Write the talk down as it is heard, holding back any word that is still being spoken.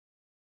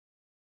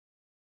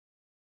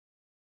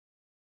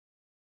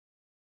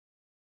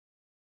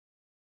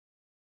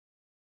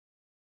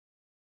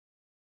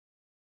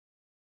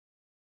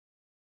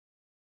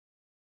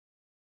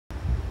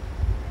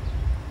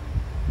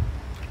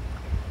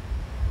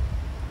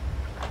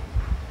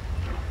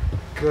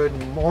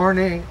Good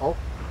morning.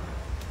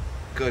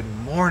 Good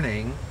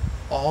morning,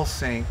 All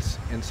Saints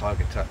in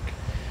Saugatuck.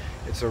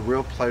 It's a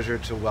real pleasure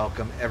to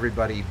welcome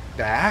everybody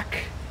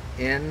back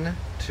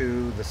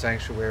into the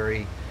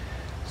sanctuary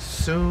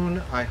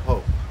soon, I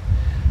hope.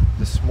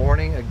 This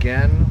morning,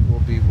 again,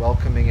 we'll be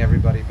welcoming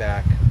everybody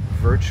back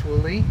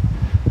virtually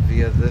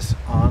via this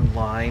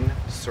online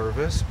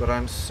service, but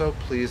I'm so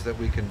pleased that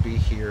we can be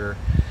here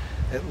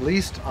at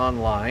least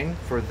online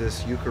for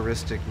this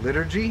Eucharistic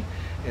liturgy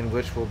in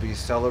which we'll be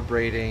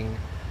celebrating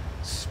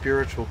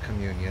spiritual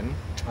communion.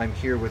 I'm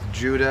here with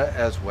Judah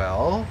as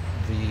well,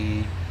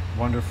 the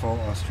wonderful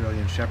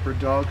Australian shepherd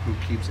dog who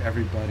keeps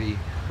everybody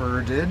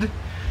herded,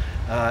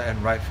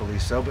 and rightfully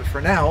so. But for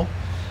now,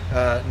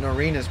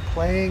 Noreen is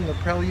playing the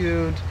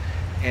prelude,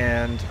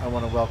 and I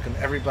want to welcome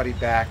everybody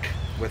back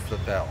with the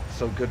bell.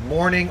 So good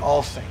morning,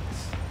 All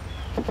Saints.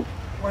 Come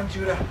on,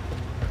 Judah.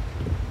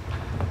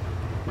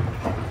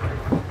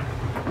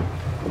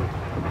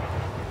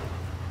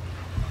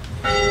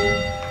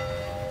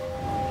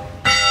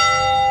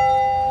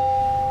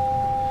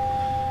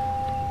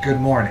 Good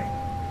morning.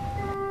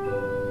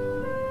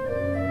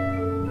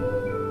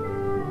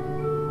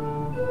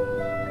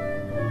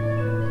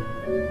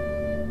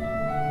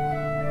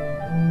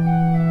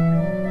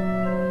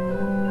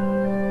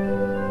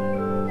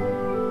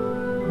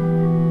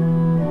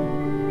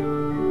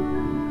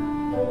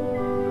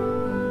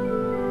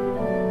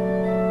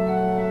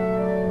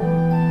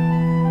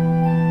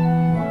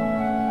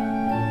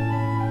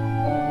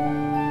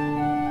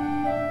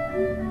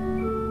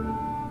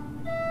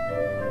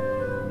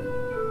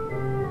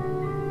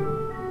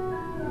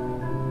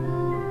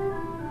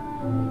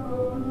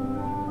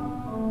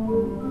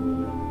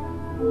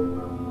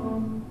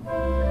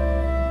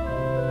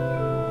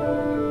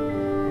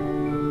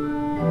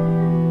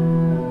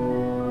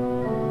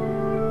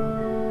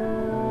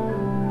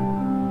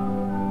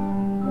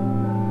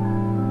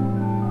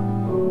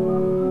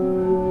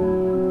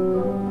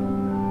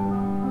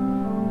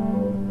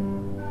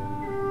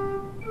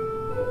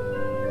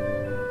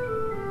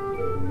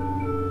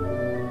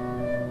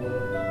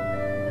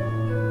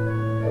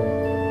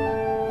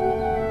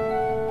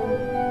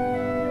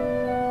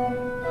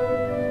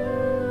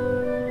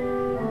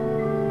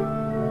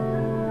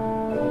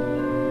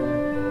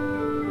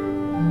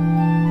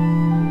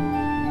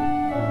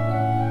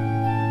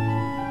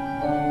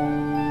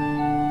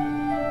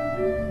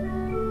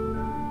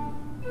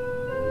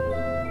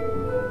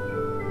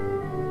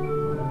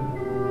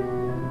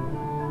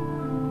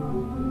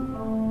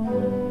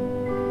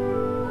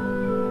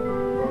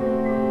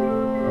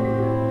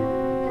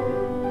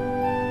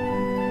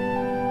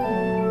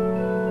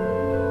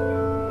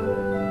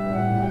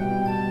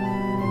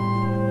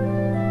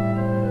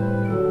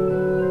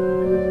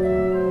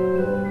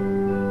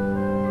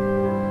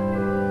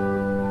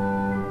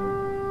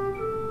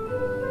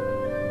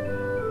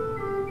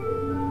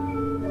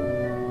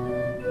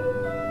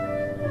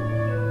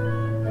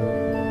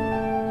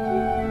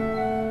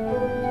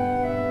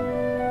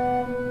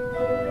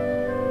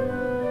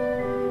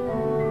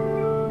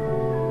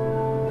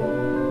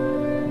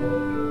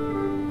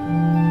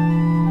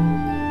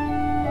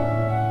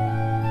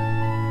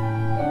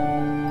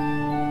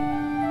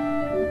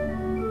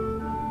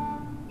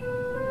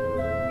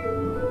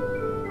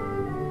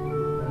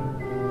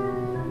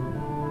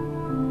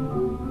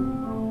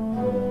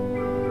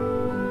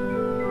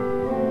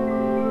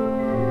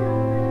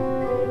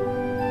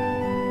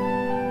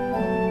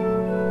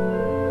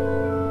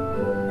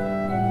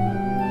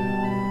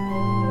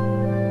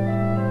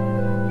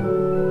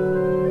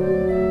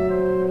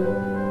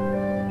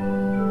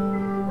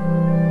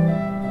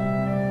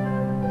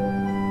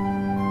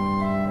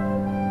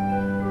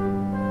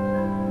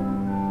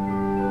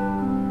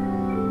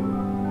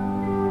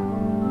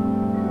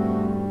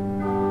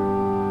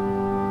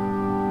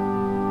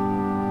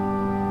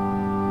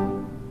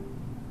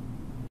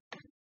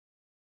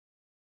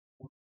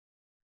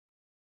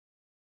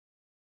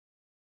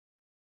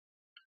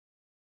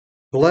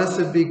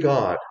 Blessed be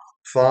God,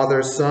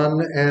 Father,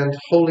 Son, and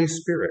Holy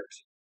Spirit.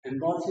 And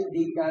blessed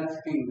be God's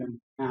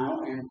kingdom,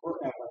 now and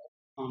forever.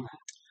 Amen.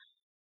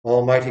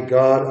 Almighty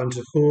God,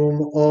 unto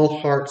whom all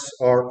hearts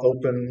are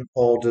open,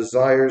 all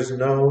desires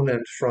known,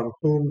 and from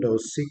whom no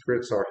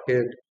secrets are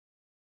hid,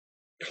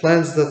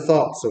 cleanse the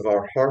thoughts of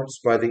our hearts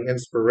by the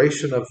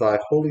inspiration of thy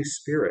Holy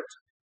Spirit,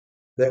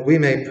 that we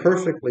may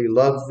perfectly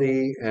love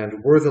thee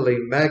and worthily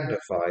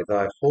magnify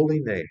thy holy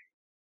name,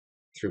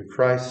 through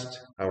Christ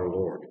our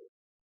Lord.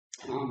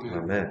 Amen.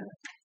 Amen.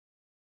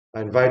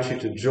 I invite you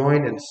to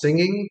join in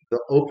singing the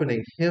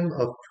opening hymn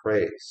of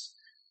praise.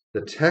 The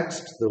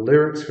text, the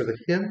lyrics for the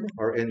hymn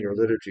are in your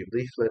liturgy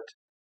leaflet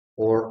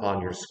or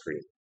on your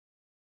screen.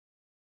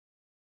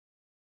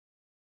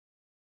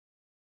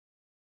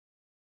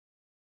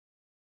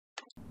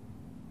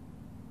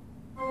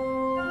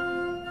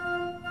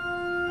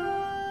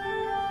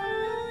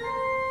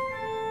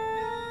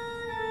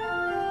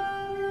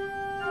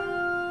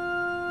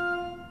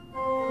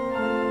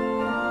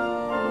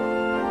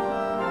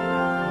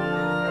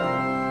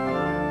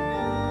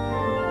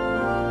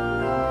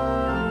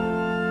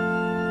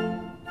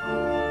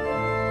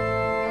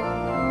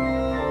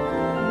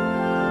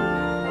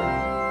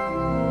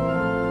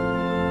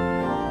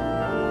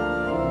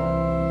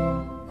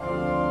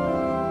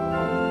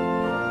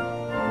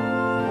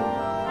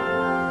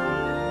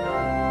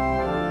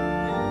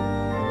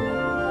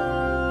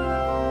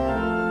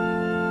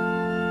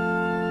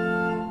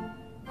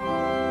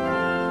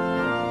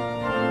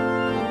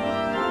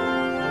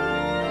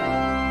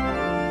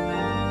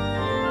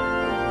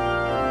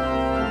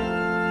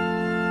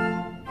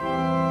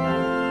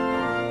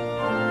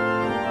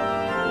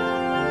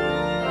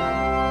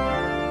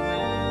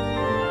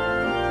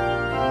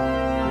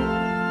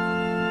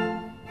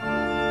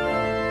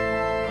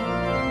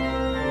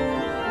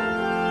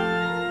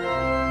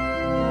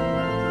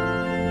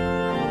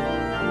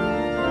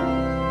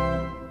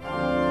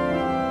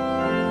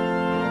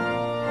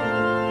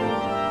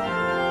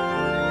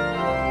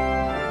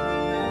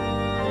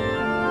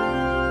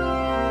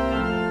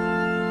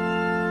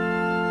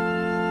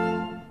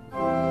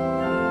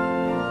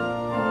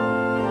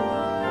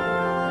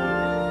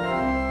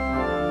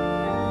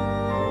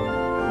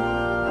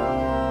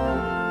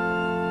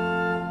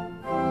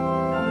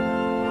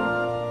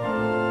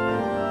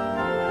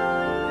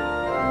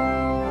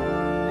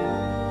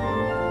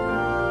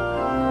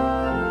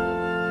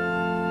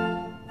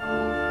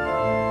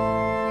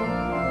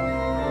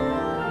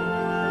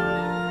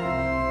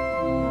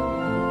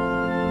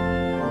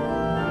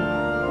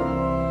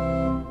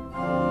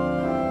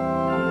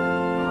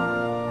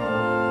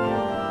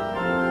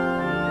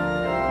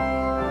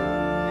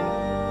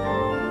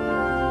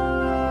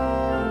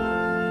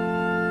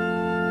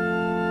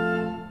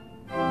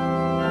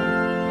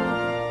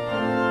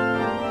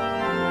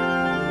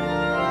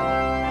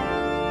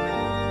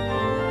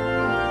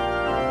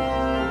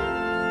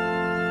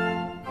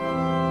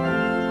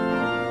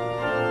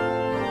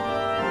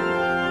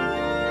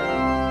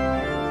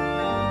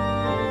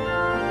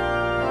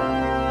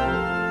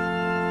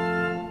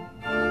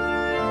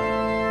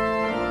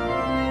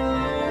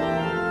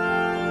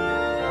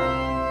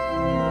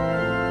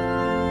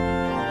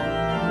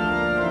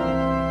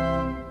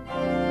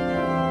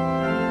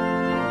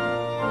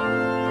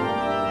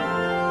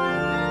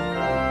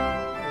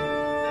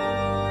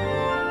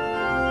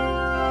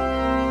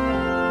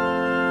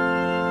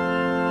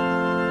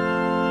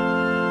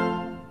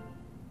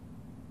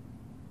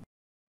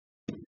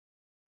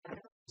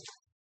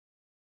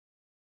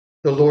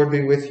 The Lord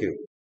be with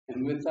you.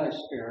 And with thy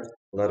spirit.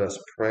 Let us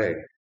pray.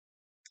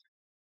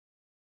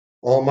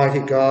 Almighty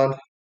God,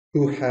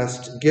 who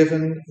hast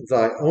given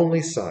thy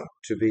only Son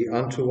to be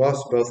unto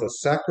us both a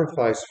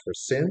sacrifice for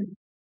sin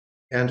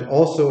and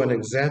also an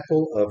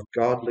example of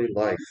godly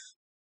life,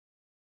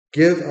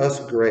 give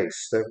us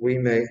grace that we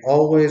may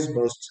always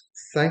most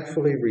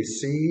thankfully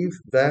receive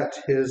that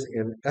his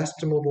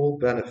inestimable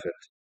benefit,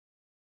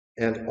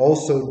 and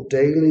also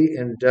daily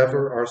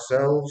endeavor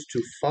ourselves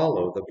to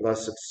follow the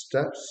blessed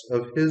steps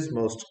of his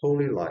most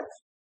holy life.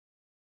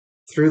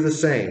 Through the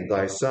same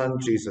thy Son,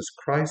 Jesus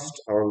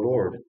Christ, our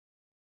Lord,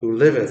 who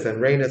liveth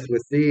and reigneth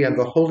with thee and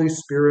the Holy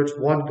Spirit,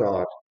 one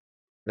God,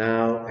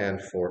 now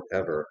and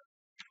forever.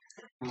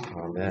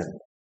 Amen.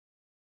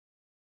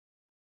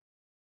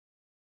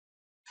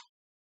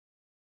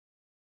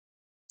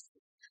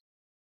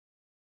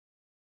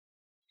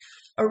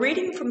 A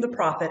reading from the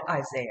prophet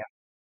Isaiah.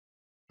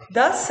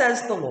 Thus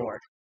says the Lord,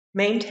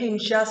 maintain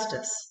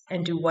justice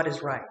and do what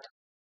is right.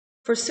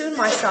 For soon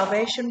my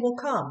salvation will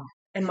come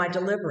and my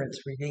deliverance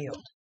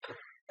revealed.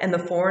 And the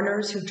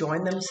foreigners who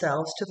join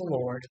themselves to the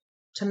Lord,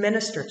 to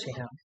minister to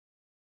him,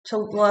 to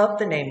love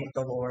the name of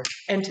the Lord,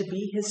 and to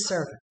be his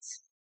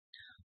servants.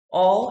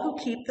 All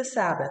who keep the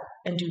Sabbath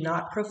and do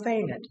not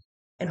profane it,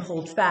 and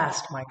hold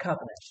fast my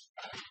covenant.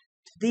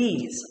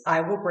 These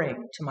I will bring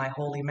to my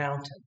holy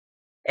mountain,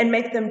 and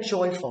make them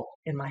joyful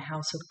in my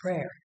house of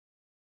prayer.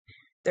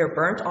 Their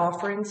burnt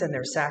offerings and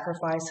their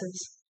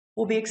sacrifices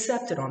will be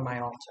accepted on my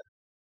altar.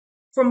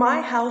 For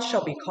my house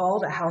shall be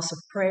called a house of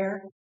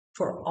prayer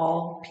for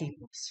all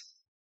peoples.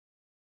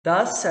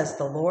 Thus says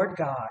the Lord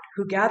God,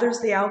 who gathers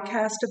the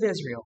outcast of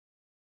Israel.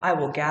 I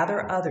will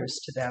gather others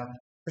to them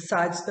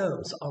besides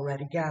those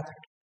already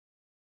gathered.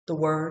 The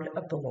word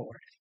of the Lord.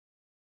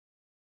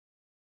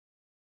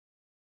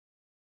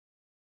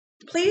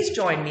 Please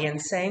join me in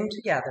saying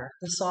together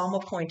the psalm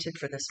appointed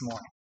for this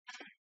morning.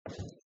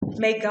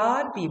 May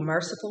God be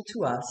merciful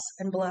to us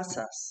and bless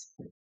us.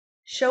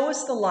 Show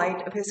us the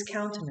light of his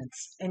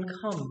countenance and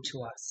come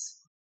to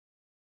us.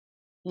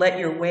 Let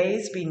your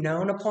ways be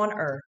known upon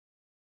earth,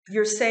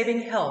 your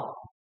saving help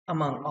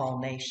among all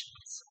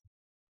nations.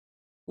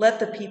 Let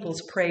the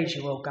peoples praise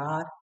you, O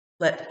God.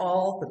 Let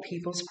all the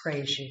peoples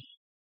praise you.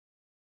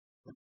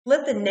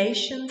 Let the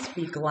nations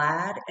be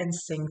glad and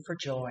sing for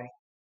joy.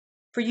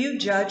 For you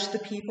judge the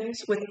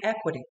peoples with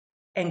equity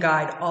and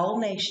guide all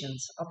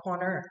nations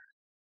upon earth.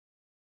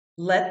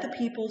 Let the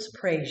peoples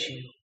praise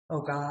you,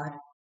 O God.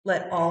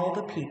 Let all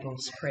the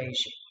peoples praise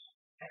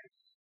you.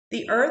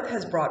 The earth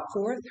has brought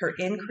forth her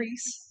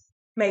increase.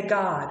 May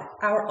God,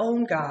 our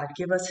own God,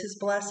 give us his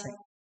blessing.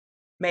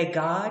 May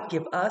God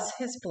give us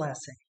his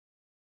blessing,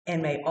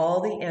 and may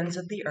all the ends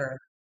of the earth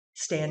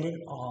stand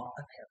in awe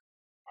of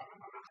him.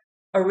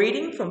 A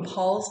reading from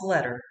Paul's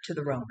letter to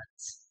the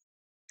Romans.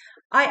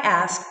 I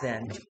ask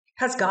then,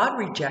 has God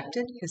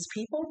rejected his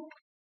people?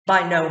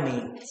 By no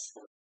means.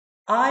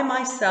 I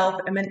myself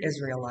am an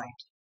Israelite,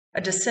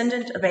 a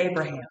descendant of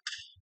Abraham,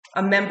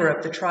 a member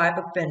of the tribe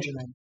of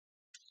Benjamin.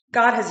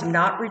 God has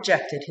not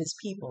rejected his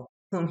people,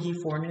 whom he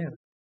foreknew.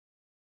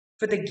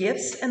 For the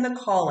gifts and the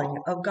calling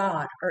of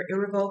God are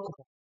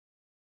irrevocable.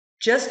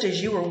 Just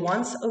as you were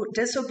once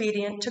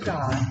disobedient to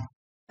God,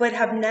 but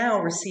have now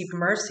received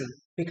mercy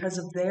because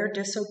of their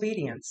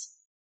disobedience,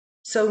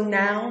 so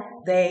now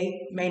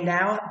they may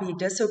now be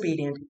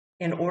disobedient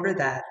in order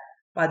that,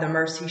 by the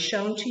mercy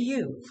shown to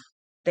you,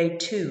 they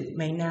too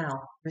may now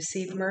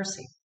receive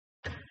mercy.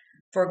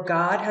 For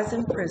God has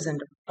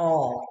imprisoned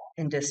all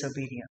in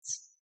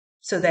disobedience,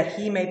 so that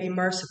he may be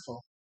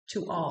merciful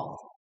to all.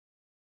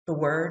 The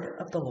word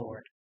of the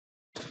Lord.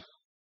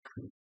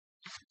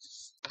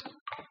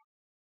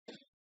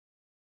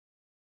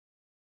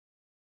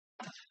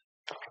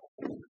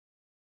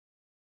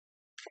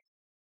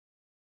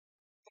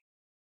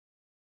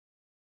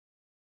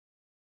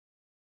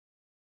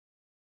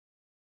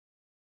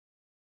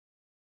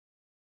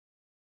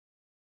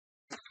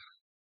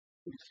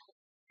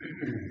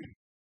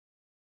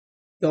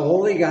 The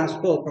Holy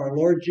Gospel of our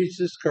Lord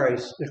Jesus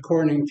Christ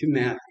according to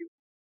Matthew.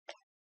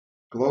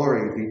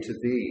 Glory be to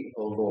thee,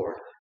 O Lord.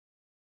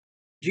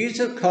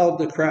 Jesus called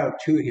the crowd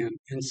to him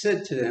and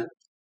said to them,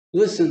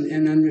 listen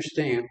and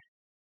understand.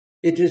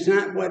 It is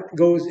not what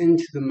goes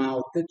into the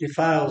mouth that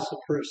defiles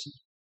a person,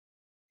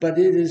 but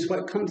it is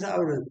what comes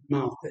out of the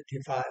mouth that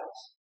defiles.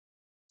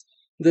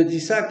 The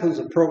disciples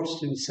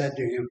approached and said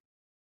to him,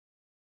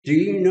 do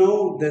you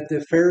know that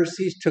the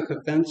Pharisees took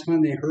offense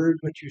when they heard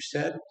what you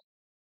said?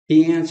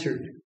 He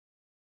answered,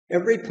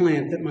 every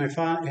plant that my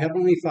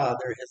heavenly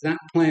Father has not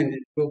planted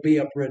will be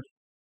uprooted.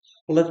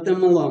 Let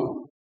them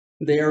alone.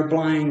 They are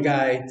blind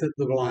guides of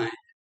the blind.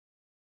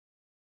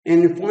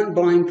 And if one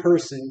blind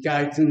person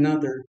guides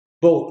another,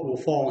 both will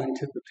fall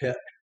into the pit.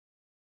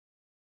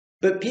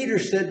 But Peter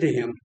said to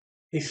him,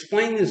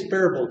 explain this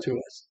parable to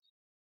us.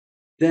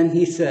 Then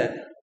he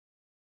said,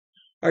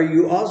 are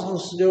you also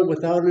still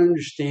without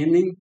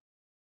understanding?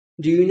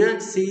 Do you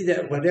not see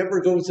that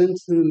whatever goes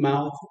into the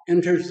mouth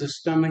enters the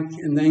stomach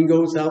and then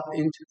goes out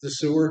into the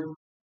sewer?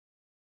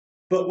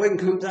 But what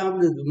comes out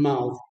of the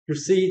mouth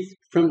proceeds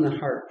from the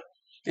heart,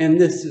 and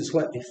this is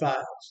what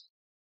defiles.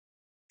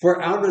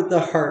 For out of the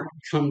heart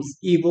comes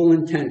evil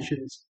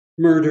intentions,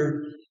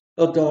 murder,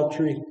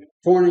 adultery,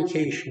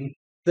 fornication,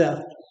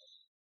 theft,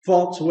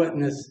 false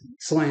witness,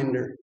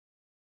 slander.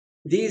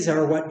 These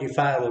are what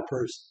defile a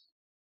person.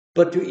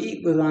 But to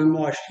eat with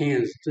unwashed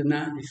hands does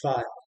not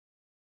defile.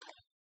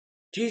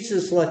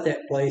 Jesus left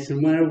that place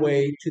and went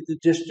away to the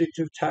district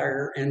of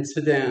Tyre and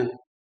Sidon.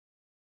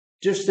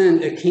 Just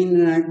then a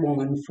Canaanite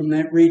woman from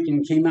that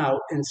region came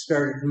out and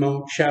started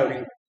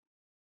shouting,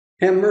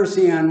 "Have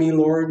mercy on me,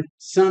 Lord,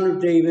 Son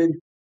of David.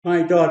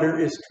 My daughter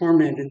is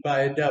tormented by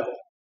a devil."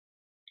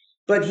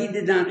 But he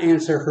did not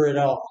answer her at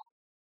all.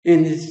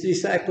 And his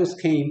disciples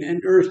came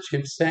and urged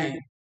him, saying,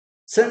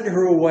 "Send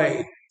her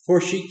away, for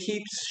she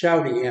keeps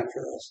shouting after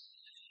us."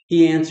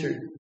 He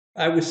answered,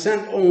 "I was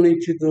sent only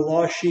to the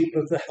lost sheep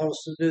of the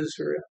house of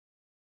Israel."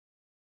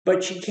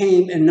 But she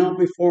came and knelt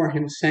before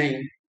him,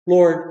 saying,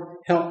 "Lord,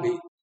 help me."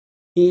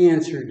 He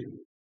answered,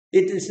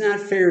 "It is not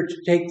fair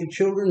to take the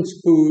children's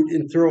food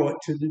and throw it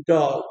to the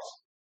dogs."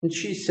 And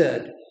she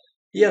said,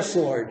 "Yes,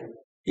 Lord,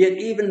 yet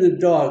even the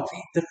dogs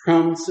eat the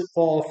crumbs that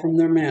fall from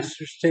their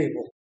master's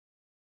table."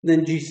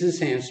 Then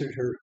Jesus answered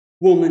her,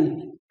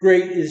 "Woman,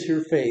 great is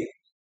your faith.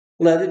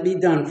 Let it be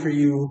done for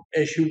you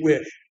as you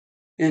wish."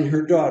 And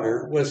her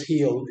daughter was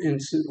healed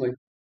instantly.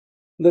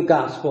 The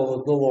Gospel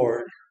of the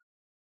Lord.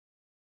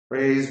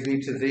 Praise be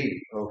to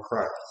thee, O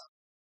Christ.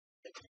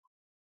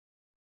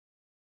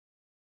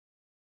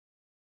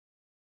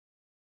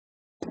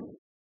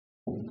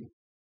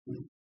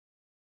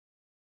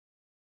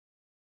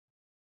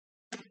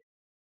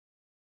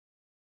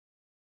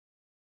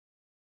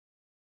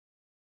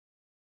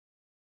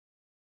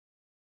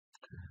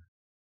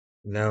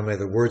 Now may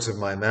the words of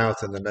my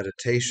mouth and the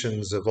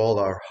meditations of all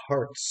our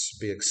hearts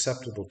be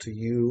acceptable to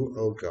you,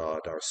 O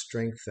God, our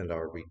strength and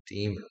our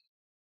Redeemer.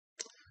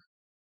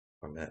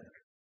 Amen.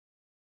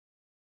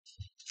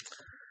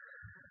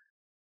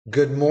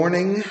 Good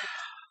morning,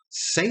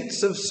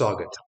 Saints of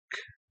Saugatuck.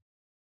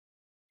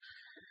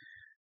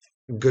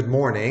 Good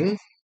morning,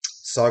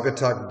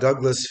 Saugatuck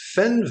Douglas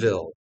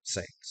Fenville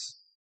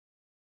Saints.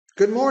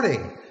 Good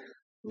morning,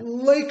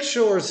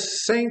 Lakeshore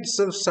Saints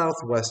of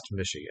Southwest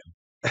Michigan.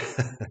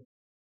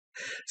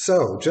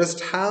 So, just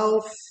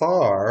how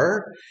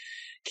far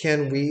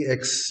can we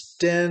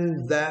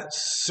extend that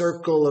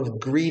circle of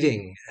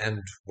greeting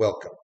and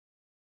welcome?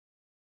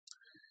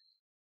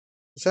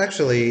 It's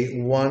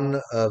actually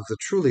one of the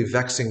truly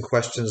vexing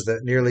questions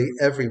that nearly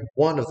every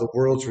one of the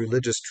world's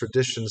religious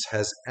traditions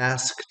has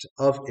asked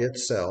of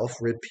itself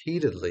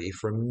repeatedly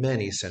for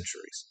many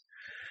centuries.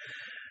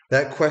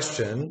 That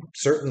question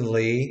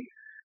certainly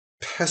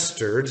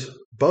pestered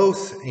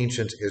both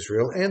ancient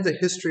Israel and the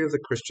history of the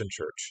Christian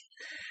church.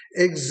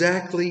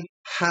 Exactly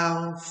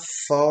how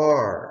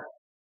far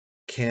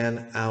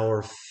can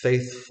our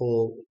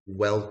faithful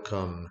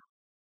welcome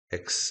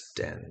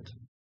extend?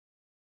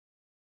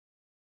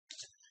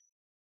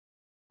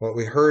 What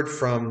we heard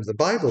from the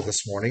Bible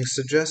this morning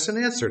suggests an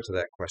answer to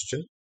that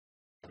question.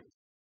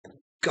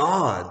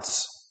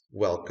 God's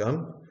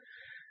welcome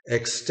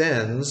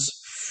extends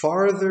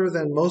farther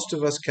than most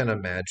of us can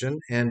imagine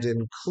and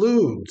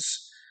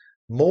includes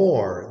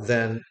more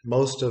than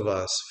most of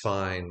us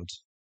find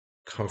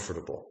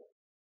comfortable.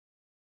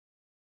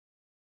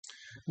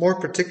 More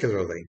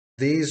particularly,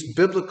 these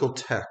biblical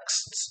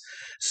texts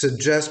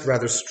suggest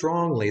rather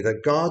strongly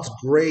that God's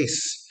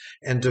grace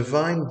and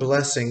divine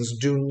blessings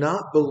do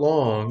not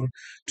belong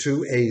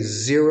to a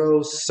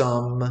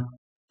zero-sum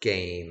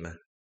game.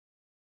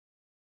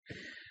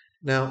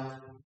 Now,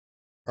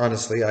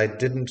 honestly, I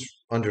didn't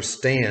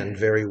understand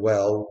very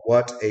well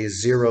what a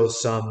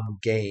zero-sum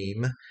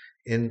game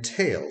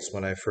entails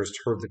when I first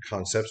heard the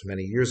concept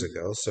many years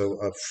ago. So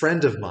a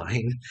friend of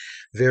mine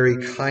very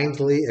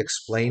kindly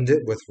explained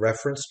it with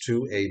reference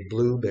to a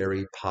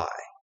blueberry pie.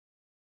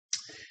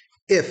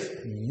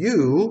 If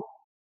you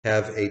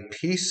have a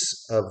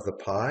piece of the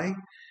pie,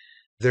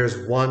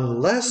 there's one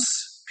less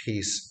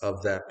piece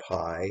of that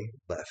pie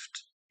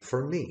left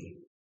for me.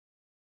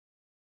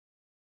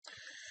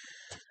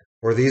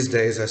 Or these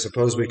days, I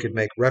suppose we could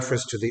make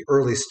reference to the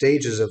early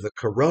stages of the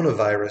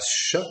coronavirus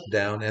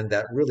shutdown and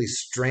that really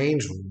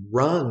strange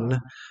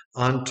run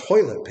on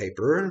toilet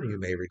paper, you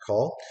may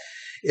recall.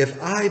 If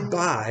I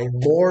buy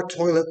more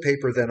toilet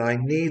paper than I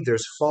need,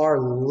 there's far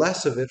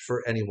less of it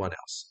for anyone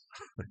else.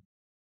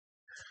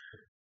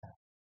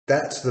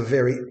 That's the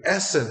very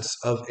essence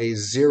of a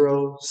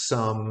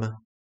zero-sum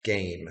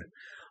game.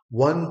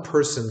 One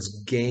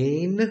person's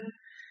gain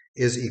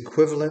is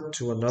equivalent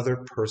to another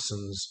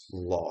person's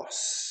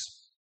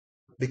loss,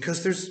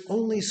 because there's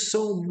only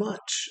so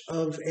much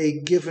of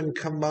a given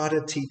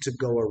commodity to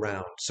go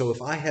around. So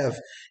if I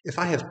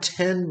have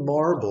 10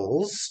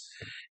 marbles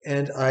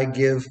and I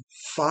give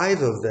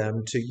 5 of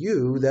them to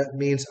you, that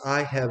means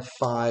I have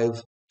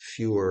 5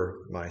 fewer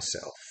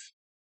myself.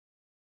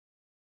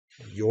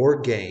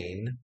 Your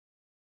gain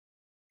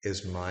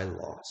is my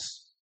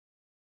loss.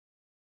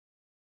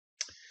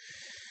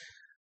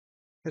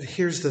 But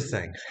here's the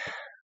thing.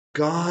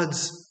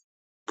 God's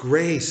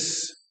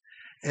Grace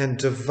and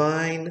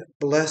divine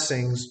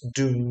blessings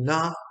do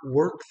not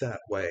work that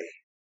way.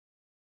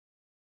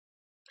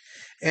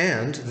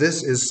 And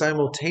this is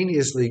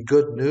simultaneously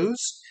good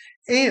news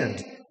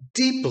and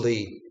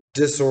deeply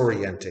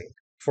disorienting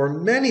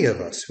for many of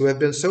us who have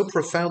been so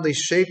profoundly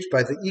shaped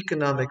by the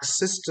economic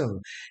system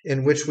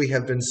in which we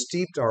have been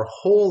steeped our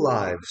whole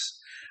lives,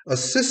 a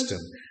system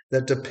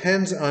that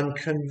depends on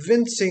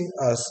convincing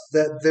us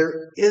that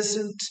there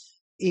isn't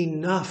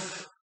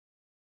enough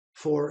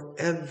for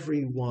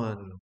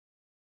everyone.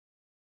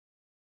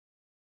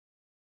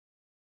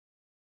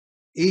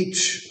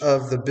 Each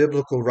of the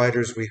biblical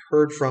writers we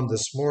heard from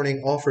this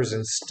morning offers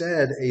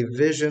instead a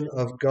vision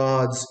of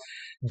God's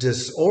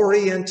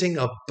disorienting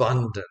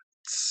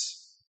abundance.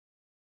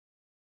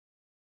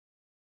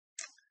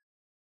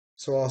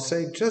 So I'll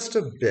say just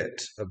a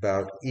bit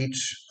about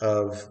each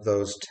of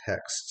those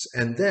texts,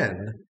 and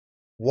then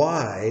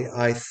why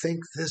I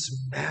think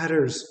this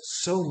matters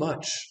so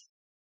much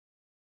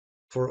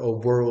for a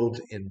world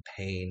in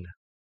pain.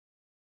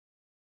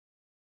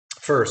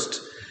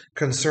 First,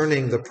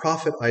 concerning the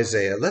prophet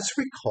Isaiah, let's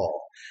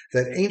recall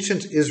that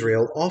ancient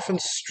Israel often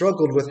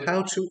struggled with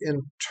how to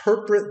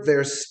interpret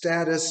their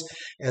status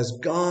as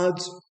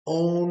God's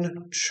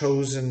own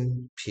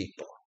chosen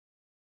people.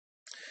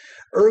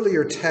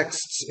 Earlier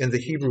texts in the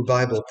Hebrew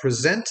Bible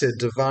presented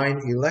divine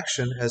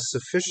election as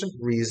sufficient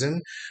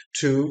reason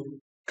to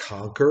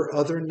conquer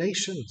other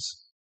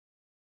nations.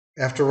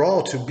 After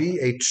all, to be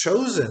a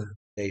chosen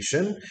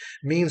nation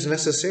means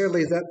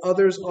necessarily that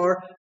others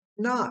are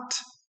not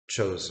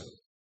chosen.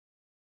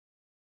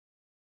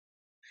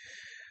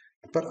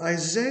 But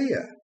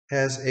Isaiah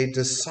has a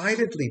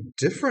decidedly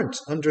different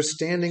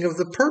understanding of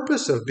the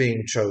purpose of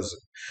being chosen.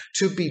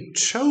 To be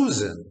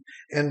chosen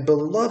and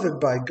beloved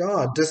by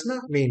God does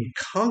not mean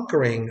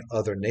conquering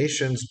other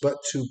nations, but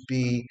to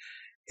be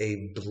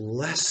a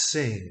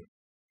blessing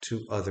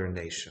to other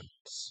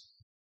nations.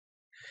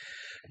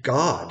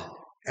 God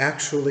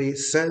actually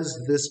says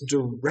this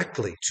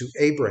directly to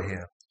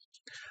Abraham.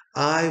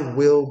 I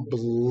will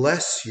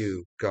bless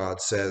you,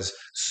 God says,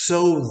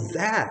 so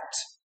that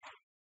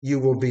you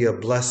will be a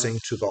blessing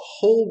to the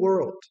whole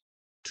world,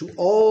 to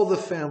all the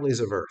families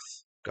of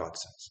earth, God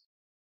says.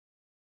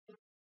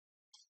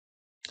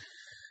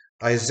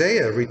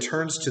 Isaiah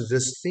returns to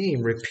this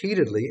theme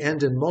repeatedly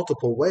and in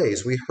multiple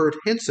ways. We heard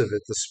hints of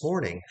it this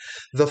morning.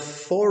 The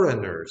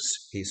foreigners,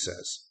 he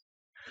says.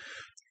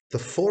 The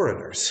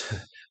foreigners,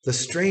 the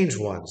strange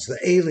ones, the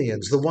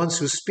aliens, the ones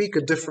who speak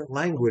a different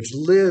language,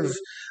 live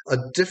a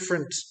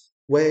different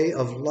way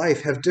of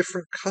life, have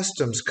different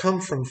customs,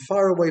 come from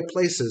faraway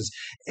places.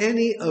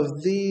 Any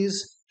of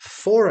these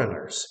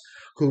foreigners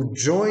who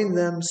join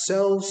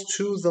themselves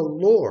to the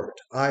Lord,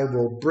 I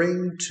will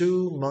bring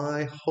to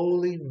my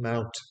holy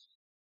mountain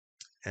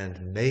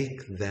and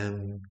make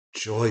them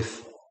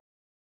joyful.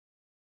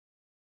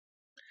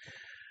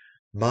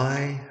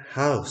 My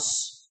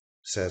house,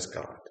 says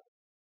God,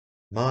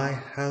 my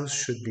house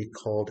should be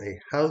called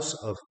a house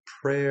of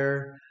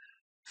prayer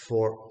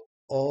for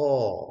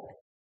all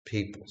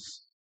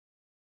peoples.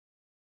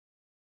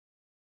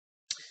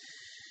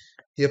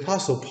 The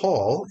Apostle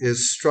Paul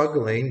is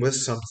struggling with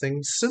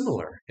something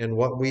similar in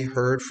what we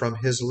heard from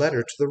his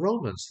letter to the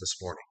Romans this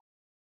morning.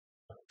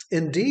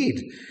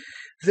 Indeed,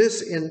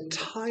 this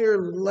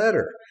entire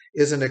letter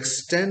is an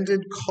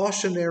extended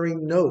cautionary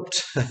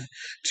note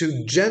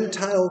to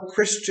Gentile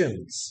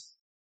Christians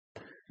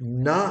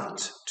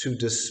not to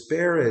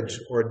disparage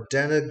or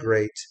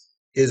denigrate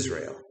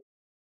Israel.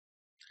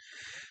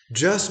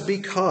 Just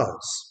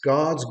because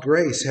God's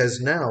grace has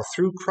now,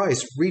 through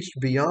Christ, reached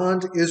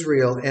beyond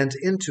Israel and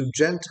into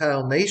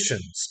Gentile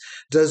nations,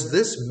 does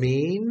this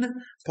mean,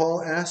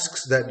 Paul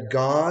asks, that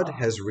God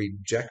has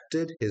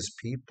rejected his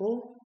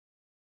people?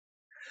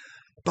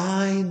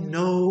 By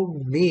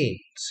no means,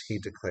 he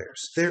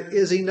declares. There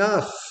is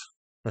enough.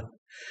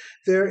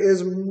 There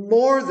is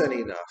more than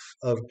enough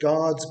of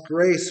God's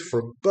grace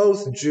for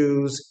both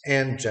Jews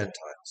and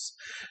Gentiles.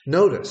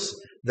 Notice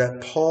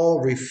that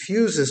Paul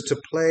refuses to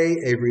play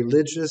a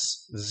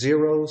religious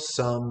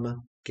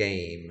zero-sum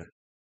game.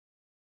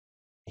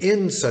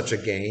 In such a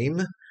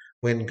game,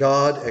 when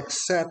God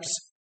accepts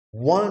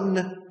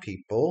one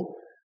people,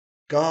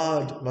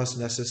 God must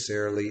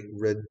necessarily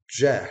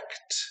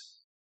reject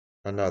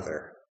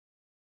another.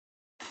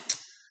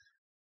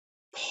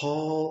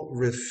 Paul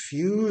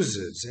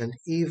refuses and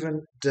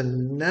even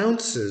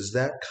denounces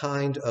that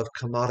kind of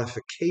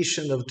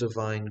commodification of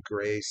divine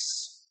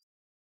grace.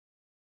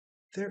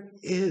 There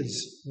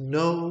is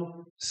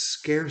no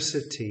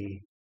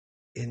scarcity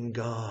in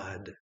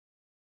God.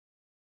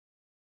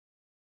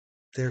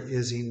 There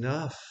is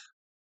enough,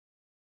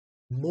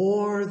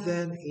 more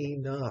than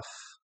enough,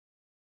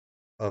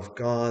 of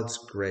God's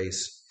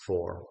grace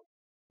for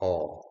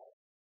all.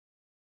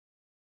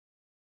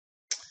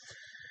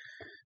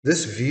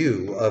 This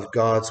view of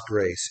God's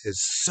grace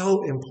is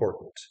so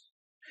important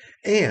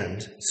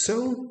and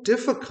so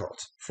difficult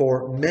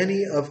for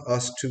many of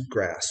us to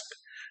grasp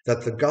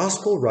that the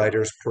gospel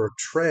writers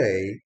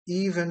portray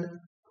even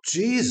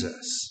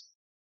Jesus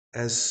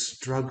as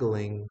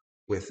struggling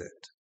with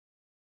it.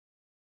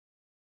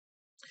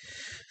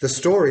 The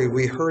story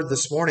we heard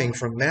this morning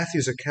from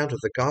Matthew's account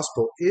of the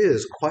gospel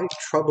is quite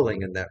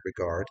troubling in that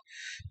regard.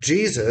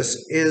 Jesus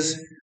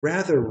is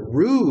rather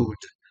rude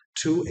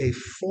to a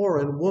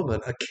foreign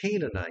woman, a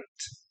Canaanite,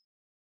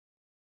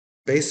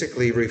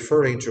 basically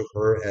referring to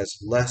her as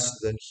less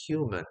than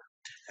human,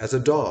 as a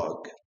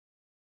dog.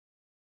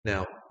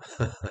 Now,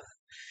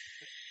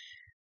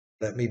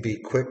 let me be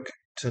quick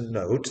to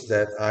note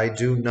that I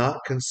do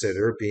not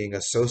consider being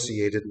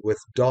associated with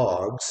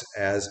dogs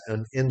as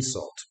an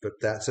insult, but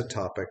that's a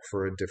topic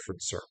for a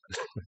different sermon.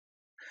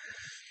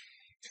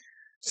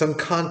 Some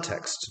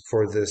context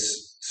for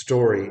this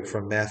story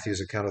from Matthew's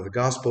account of the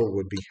gospel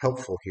would be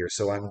helpful here.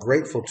 So I'm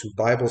grateful to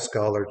Bible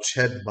scholar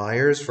Ched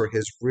Myers for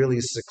his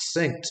really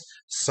succinct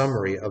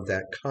summary of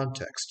that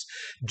context.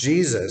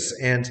 Jesus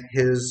and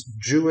his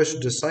Jewish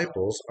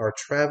disciples are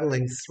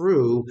traveling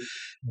through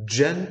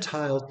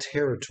Gentile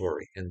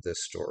territory in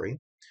this story.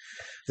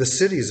 The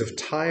cities of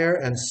Tyre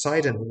and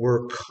Sidon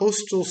were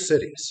coastal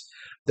cities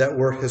that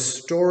were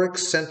historic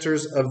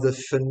centers of the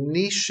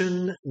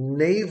Phoenician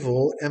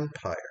naval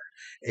empire,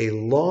 a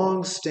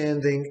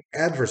long-standing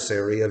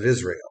adversary of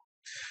Israel.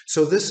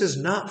 So this is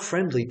not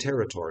friendly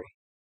territory.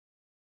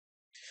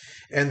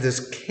 And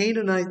this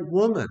Canaanite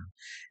woman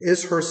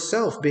is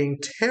herself being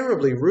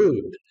terribly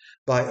rude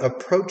by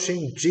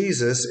approaching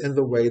Jesus in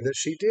the way that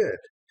she did.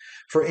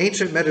 For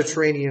ancient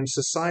Mediterranean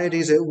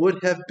societies, it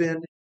would have been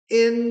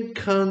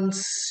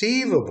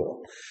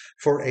inconceivable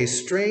for a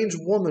strange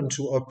woman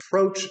to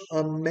approach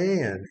a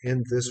man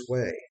in this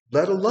way,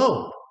 let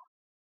alone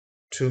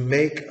to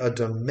make a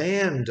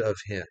demand of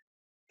him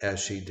as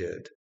she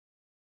did.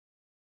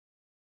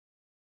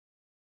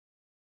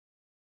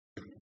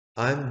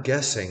 I'm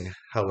guessing,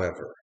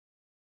 however,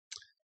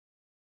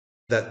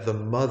 that the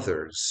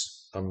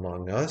mothers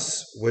among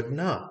us would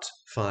not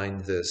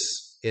find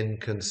this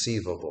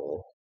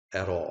inconceivable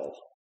at all.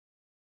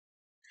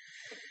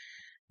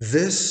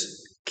 This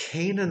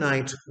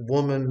Canaanite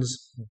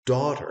woman's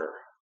daughter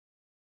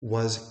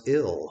was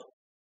ill,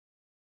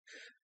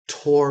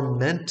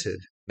 tormented,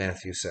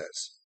 Matthew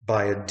says,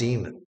 by a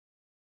demon.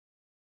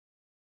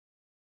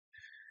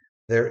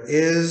 There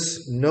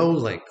is no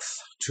length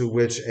to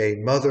which a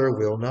mother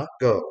will not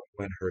go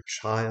when her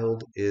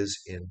child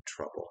is in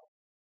trouble.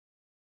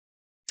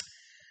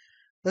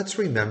 Let's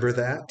remember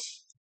that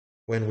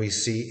when we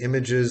see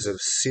images of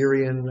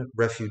Syrian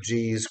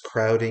refugees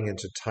crowding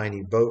into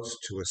tiny boats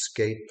to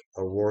escape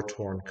a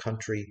war-torn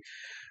country,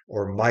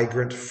 or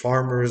migrant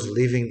farmers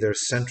leaving their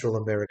Central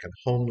American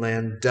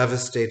homeland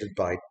devastated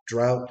by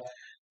drought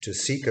to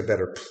seek a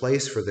better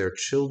place for their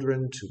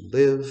children to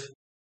live.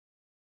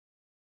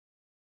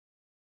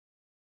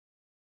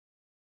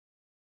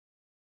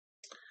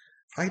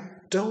 I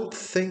don't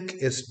think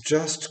it's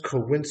just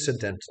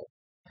coincidental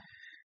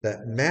that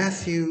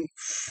Matthew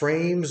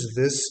frames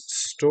this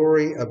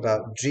story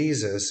about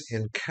Jesus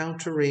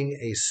encountering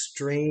a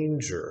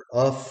stranger,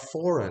 a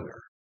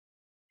foreigner,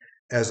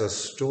 as a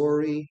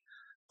story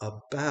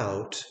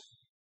about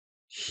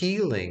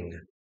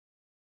healing.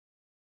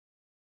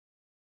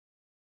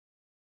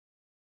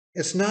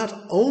 It's not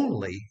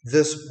only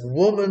this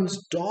woman's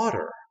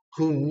daughter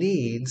who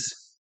needs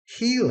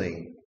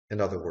healing, in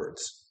other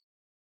words,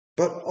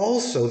 but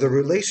also the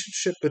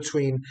relationship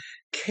between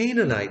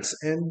Canaanites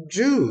and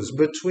Jews,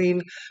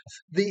 between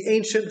the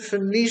ancient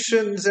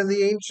Phoenicians and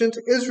the ancient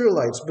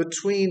Israelites,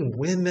 between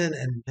women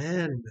and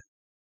men.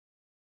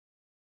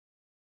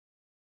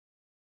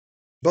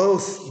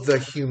 Both the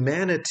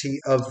humanity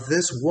of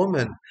this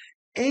woman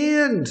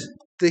and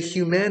the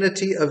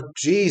humanity of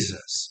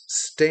Jesus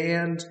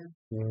stand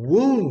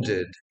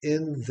wounded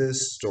in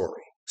this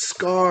story,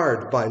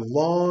 scarred by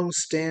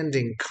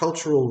long-standing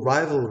cultural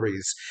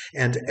rivalries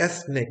and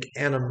ethnic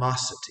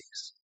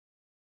animosities.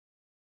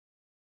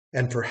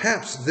 And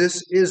perhaps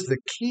this is the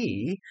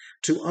key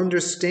to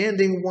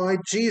understanding why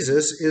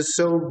Jesus is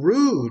so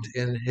rude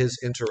in his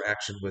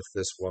interaction with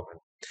this woman.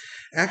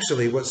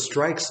 Actually, what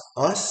strikes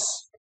us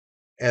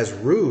as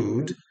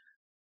rude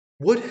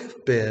would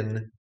have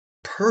been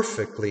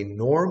perfectly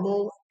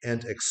normal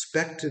and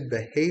expected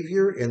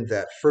behavior in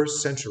that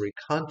first century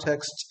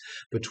context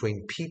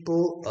between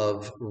people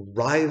of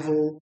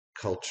rival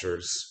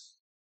cultures.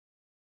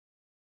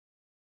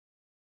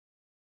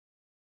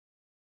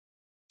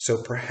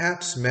 So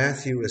perhaps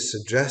Matthew is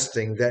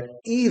suggesting that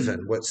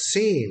even what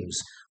seems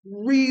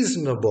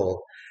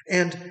reasonable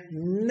and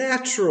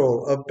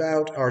natural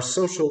about our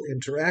social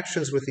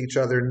interactions with each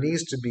other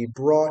needs to be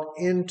brought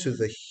into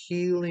the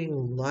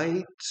healing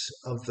light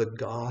of the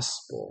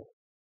gospel.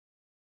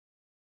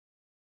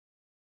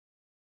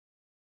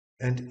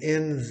 And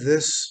in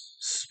this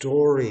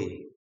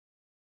story,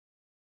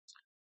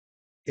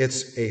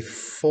 it's a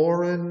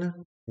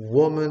foreign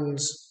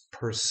woman's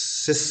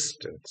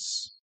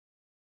persistence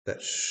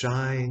that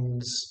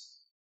shines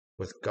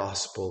with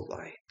gospel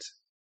light.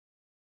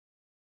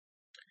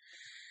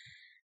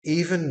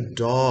 Even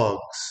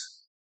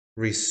dogs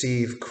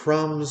receive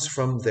crumbs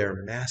from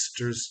their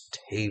master's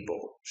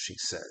table, she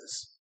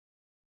says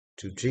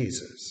to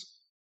Jesus.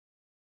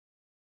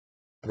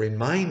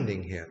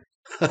 reminding him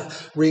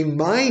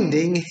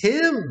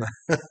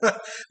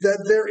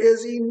that there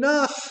is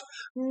enough,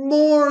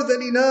 more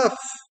than enough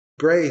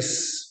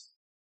grace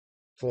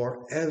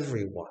for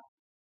everyone.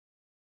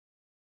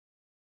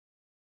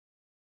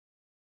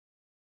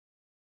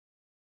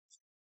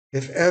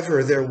 If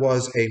ever there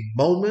was a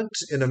moment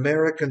in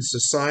American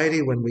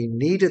society when we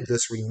needed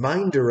this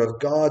reminder of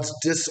God's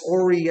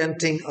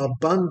disorienting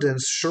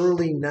abundance,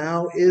 surely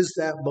now is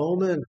that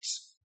moment.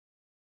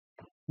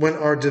 When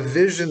our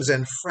divisions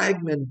and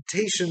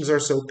fragmentations are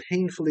so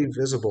painfully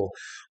visible,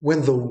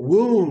 when the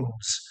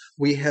wounds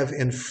we have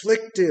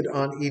inflicted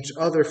on each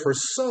other for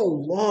so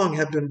long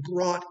have been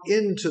brought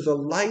into the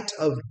light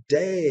of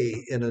day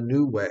in a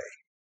new way.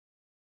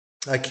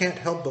 I can't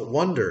help but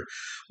wonder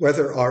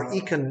whether our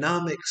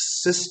economic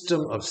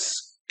system of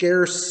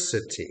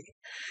scarcity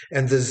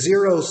and the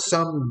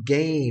zero-sum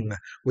game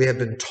we have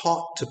been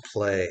taught to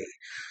play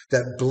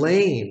that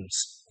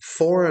blames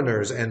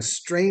foreigners and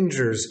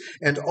strangers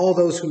and all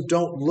those who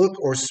don't look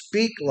or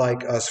speak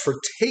like us for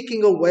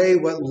taking away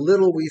what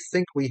little we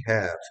think we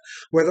have,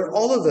 whether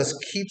all of this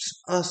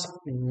keeps us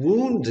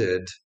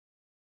wounded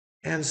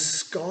and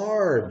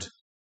scarred,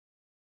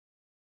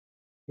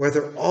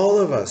 whether all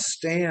of us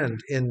stand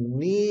in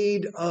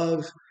need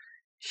of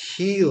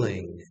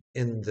healing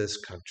in this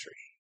country.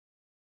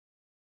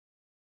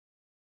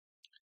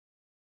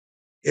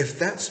 If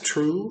that's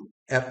true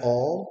at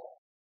all,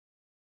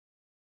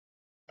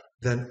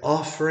 then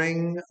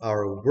offering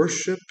our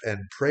worship and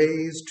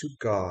praise to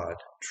God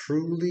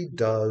truly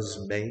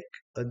does make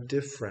a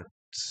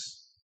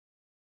difference.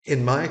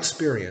 In my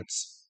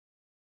experience,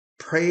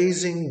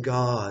 praising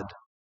God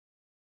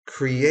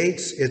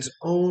creates its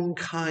own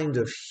kind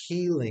of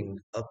healing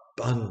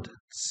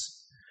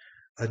abundance,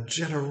 a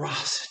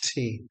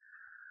generosity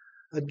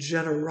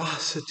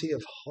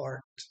of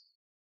heart,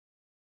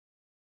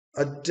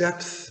 a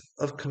depth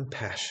of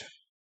compassion,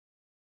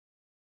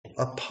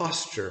 a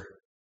posture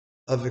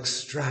of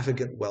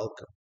extravagant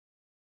welcome.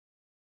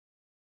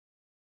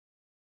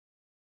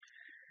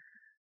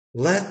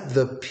 Let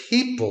the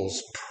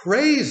peoples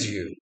praise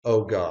you,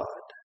 O God.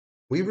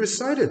 We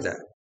recited that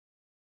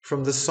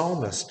from the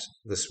psalmist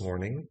this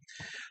morning.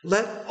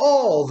 Let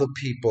all the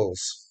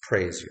peoples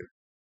praise you.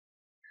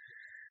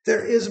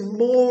 There is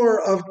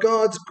more of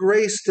God's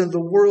grace than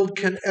the world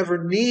can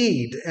ever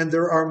need, and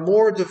there are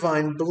more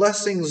divine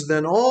blessings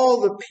than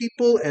all the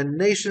people and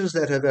nations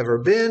that have ever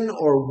been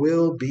or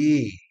will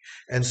be.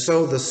 And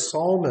so the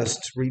psalmist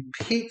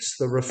repeats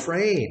the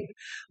refrain,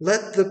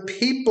 let the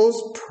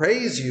peoples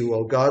praise you,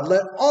 O God,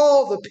 let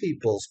all the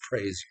peoples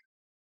praise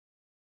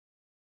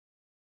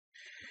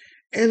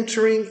you.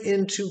 Entering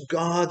into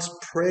God's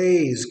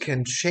praise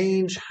can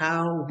change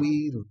how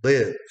we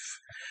live,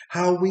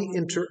 how we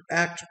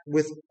interact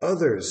with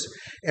others,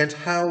 and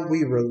how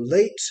we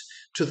relate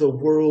to the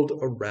world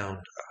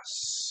around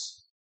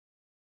us.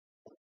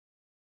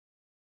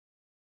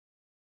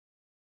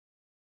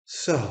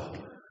 So,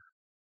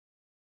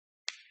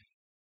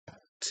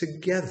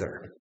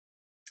 together,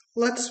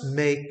 let's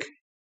make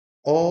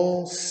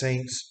All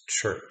Saints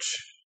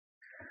Church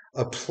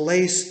a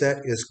place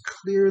that is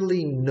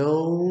clearly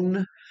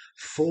known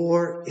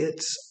for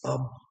its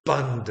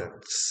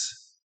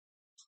abundance,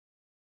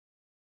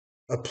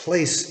 a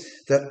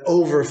place that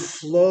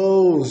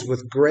overflows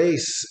with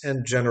grace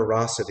and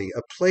generosity,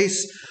 a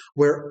place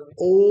where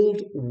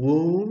old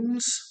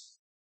wounds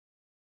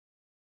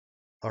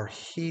are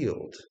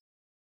healed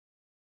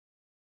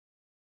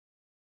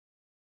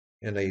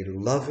in a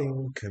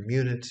loving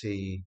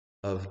community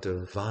of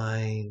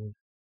divine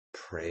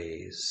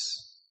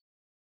praise.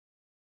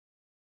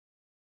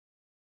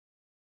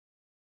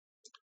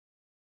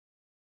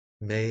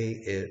 May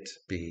it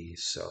be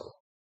so.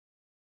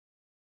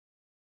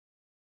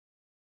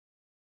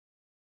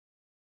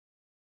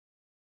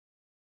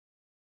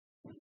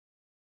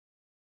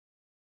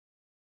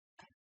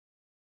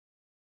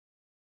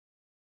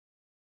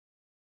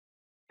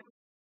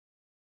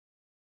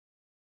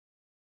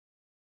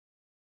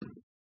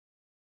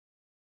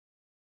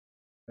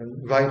 I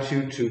invite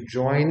you to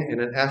join in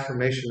an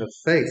affirmation of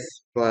faith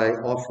by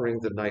offering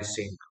the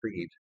Nicene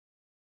Creed.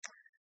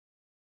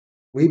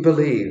 We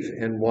believe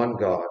in one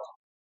God,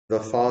 the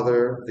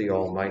Father, the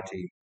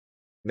Almighty,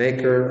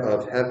 maker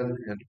of heaven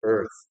and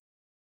earth,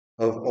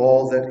 of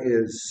all that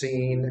is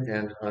seen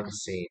and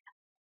unseen.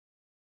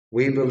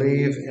 We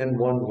believe in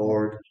one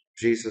Lord,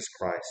 Jesus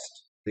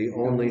Christ, the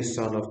only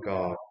Son of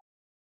God,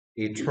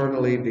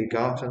 eternally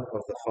begotten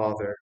of the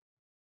Father,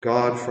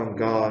 God from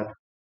God,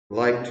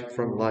 light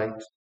from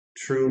light,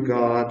 true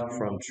God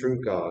from true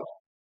God,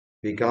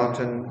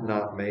 begotten,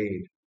 not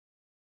made,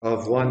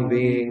 of one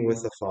being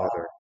with the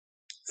Father.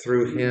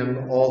 Through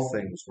him all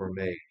things were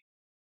made.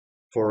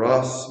 For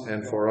us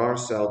and for our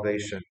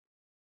salvation,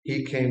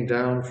 he came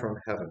down from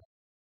heaven.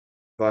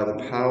 By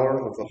the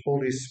power of the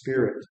Holy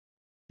Spirit,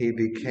 he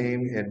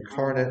became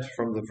incarnate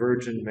from the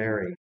Virgin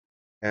Mary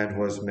and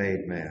was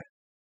made man.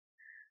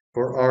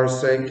 For our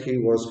sake he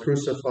was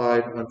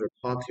crucified under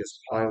Pontius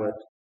Pilate.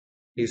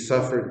 He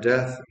suffered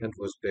death and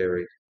was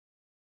buried.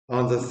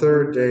 On the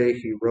third day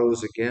he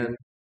rose again.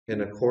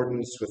 in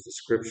accordance with the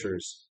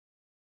Scriptures,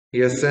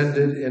 he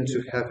ascended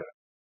into heaven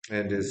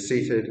and is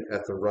seated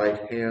at the right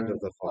hand of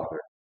the Father.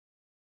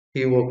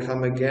 He will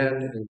come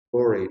again in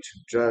glory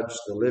to judge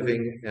the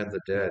living and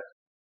the dead,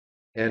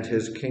 and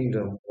his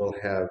kingdom will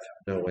have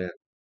no end.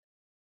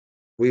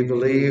 We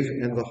believe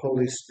in the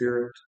Holy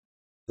Spirit,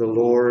 the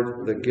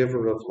Lord, the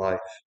giver of life,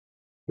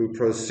 who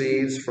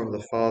proceeds from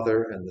the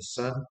Father and the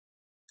Son.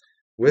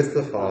 With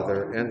the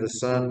Father and the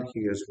Son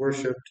he is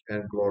worshipped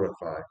and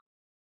glorified.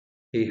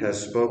 He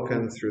has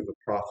spoken through the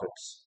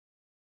prophets.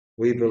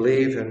 We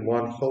believe in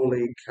one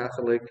holy,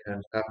 Catholic,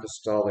 and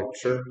Apostolic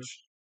Church.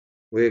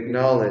 We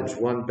acknowledge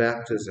one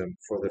baptism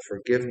for the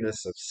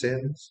forgiveness of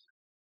sins.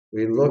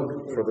 We look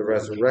for the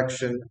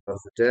resurrection of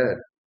the dead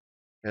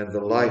and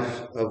the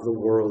life of the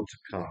world to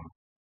come.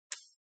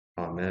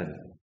 Amen.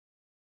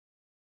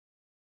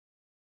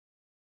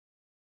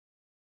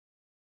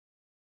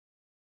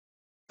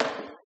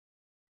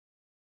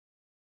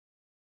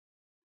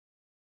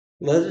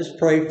 Let us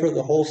pray for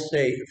the whole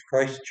state of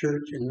Christ's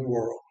Church in the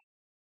world.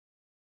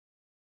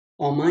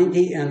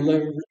 Almighty and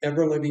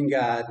ever-living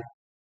God,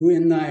 who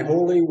in thy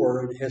holy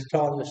word has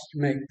taught us to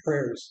make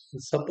prayers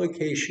and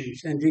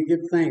supplications and to give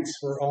thanks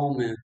for all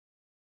men,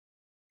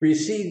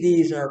 receive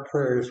these our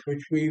prayers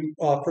which we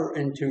offer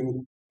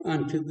unto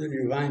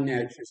the divine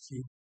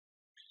majesty,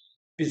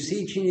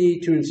 beseeching thee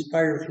to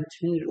inspire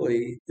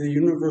continually the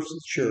universal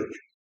church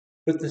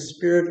with the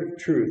spirit of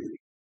truth,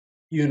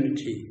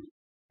 unity,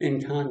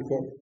 and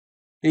concord,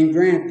 and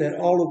grant that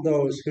all of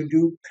those who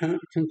do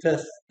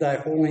confess thy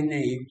holy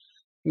name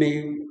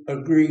may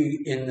agree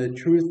in the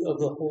truth of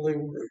the holy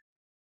word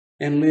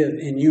and live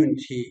in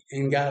unity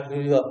and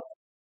godly love.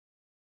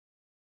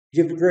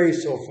 Give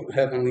grace, O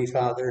Heavenly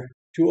Father,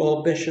 to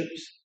all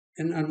bishops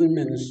and other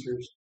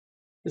ministers,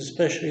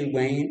 especially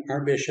Wayne,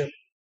 our bishop,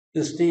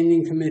 the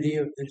standing committee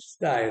of this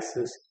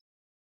diocese,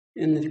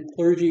 and the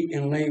clergy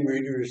and lay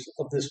readers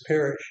of this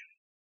parish,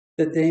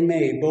 that they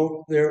may,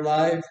 both their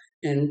lives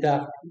and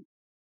doctrine,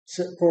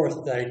 set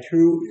forth thy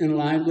true and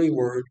lively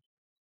word,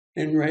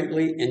 and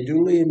rightly and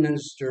duly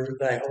administer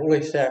thy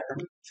holy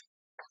sacrament.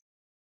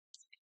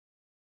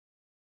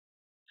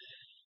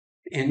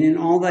 And in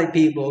all thy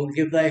people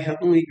give thy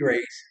heavenly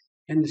grace,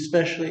 and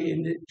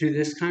especially to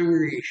this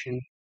congregation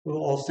of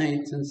All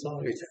Saints in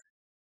Saugatuck,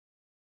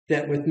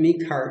 that with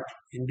meek heart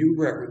and due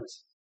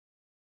reverence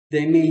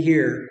they may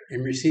hear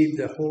and receive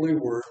the holy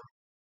word,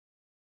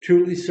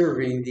 truly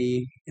serving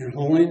thee in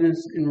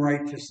holiness and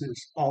righteousness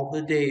all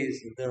the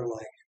days of their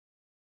life.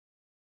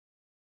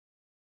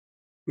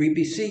 We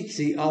beseech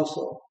thee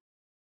also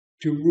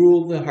to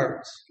rule the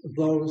hearts of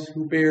those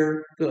who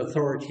bear the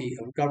authority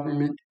of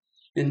government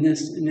in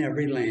this and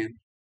every land,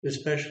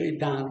 especially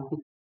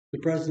Donald, the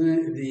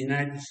President of the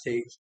United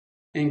States,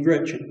 and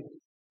Gretchen,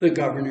 the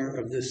Governor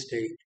of this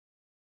state,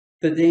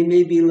 that they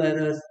may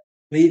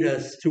lead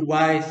us to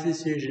wise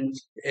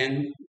decisions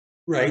and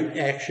right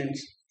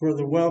actions for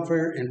the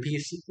welfare and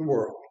peace of the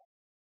world.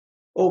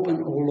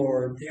 Open, O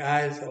Lord, the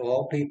eyes of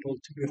all people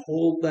to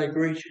behold thy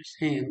gracious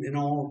hand in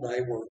all thy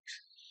works,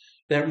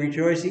 that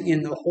rejoicing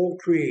in the whole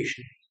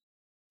creation,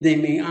 they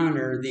may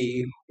honor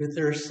thee with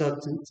their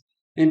substance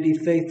and be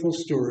faithful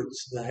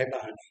stewards of thy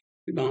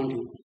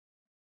bounty.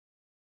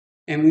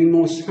 And we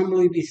most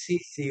humbly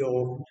beseech thee,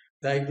 O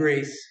thy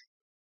grace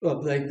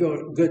of thy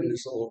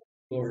goodness, O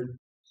Lord,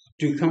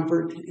 to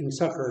comfort and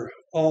succor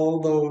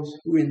all those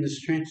who in this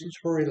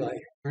transitory life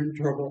are in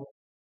trouble,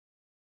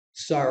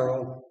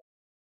 sorrow,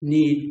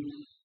 need,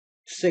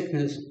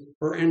 sickness,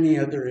 or any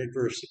other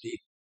adversity,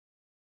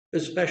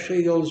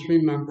 especially those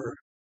remember.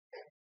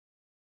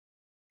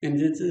 And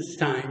at this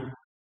time,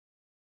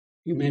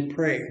 you may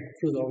pray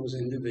for those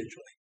individually.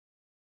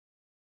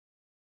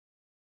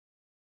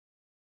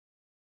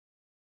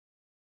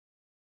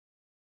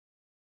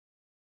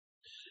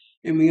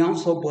 And we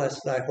also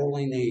bless thy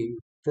holy name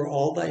for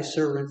all thy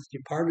servants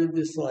departed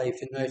this life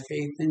in thy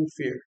faith and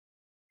fear,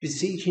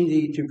 beseeching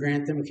thee to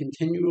grant them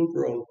continual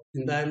growth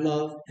in thy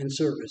love and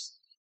service,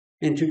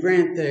 and to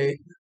grant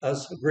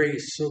us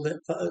grace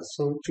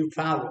so to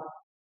follow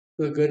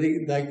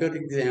thy good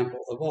example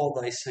of all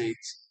thy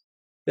saints,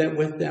 that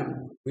with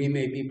them we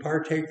may be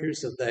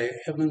partakers of thy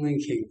heavenly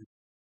kingdom.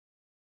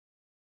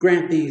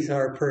 Grant these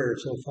our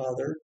prayers, O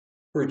Father,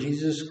 for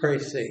Jesus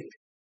Christ's sake,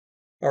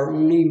 our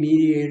only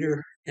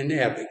mediator and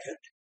advocate.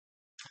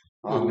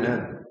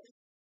 Amen.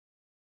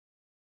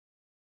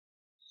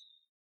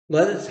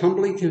 Let us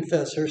humbly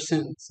confess our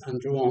sins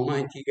unto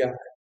Almighty God.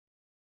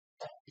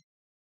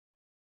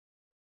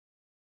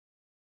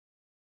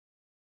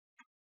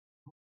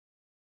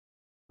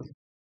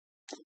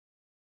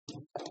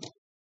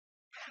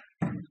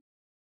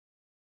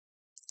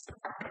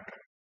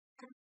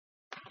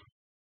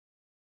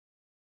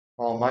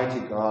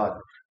 Almighty God,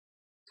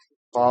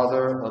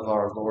 Father of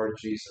our Lord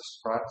Jesus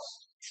Christ,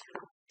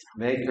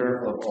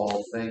 maker of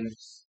all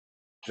things,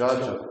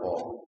 judge of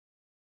all,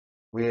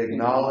 we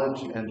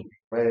acknowledge and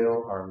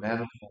bewail our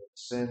manifold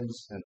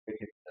sins and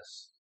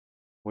wickedness,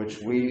 which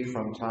we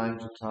from time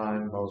to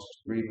time most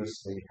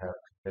grievously have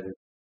committed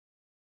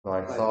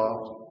by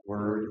thought,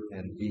 word,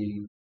 and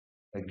deed,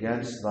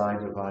 against thy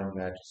divine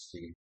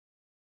majesty,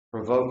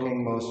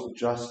 provoking most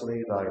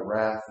justly thy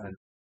wrath and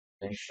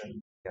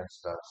indignation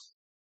against us.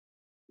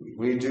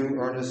 We do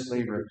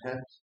earnestly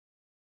repent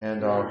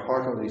and are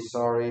heartily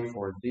sorry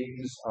for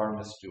these our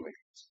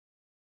misdoings.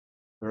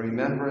 The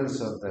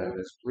remembrance of them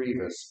is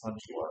grievous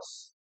unto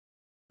us.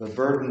 The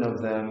burden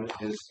of them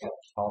is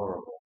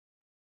intolerable.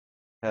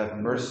 Have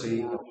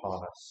mercy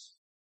upon us.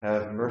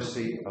 Have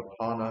mercy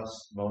upon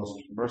us,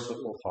 most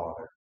merciful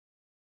Father.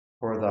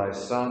 For thy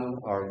Son,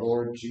 our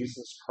Lord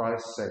Jesus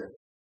Christ's sake,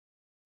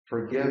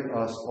 forgive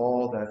us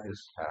all that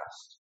is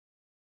past,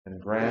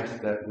 and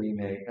grant that we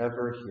may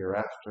ever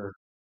hereafter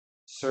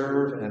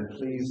serve and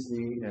please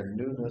thee in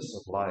newness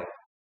of life,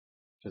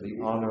 to the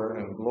honor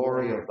and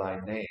glory of thy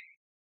name,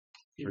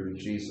 through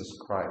Jesus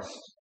Christ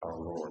our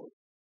Lord.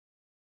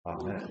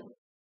 Amen.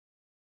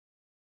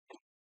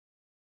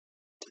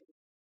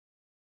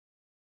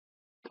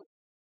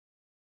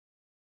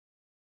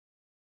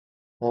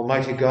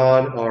 Almighty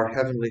God, our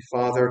heavenly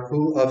Father,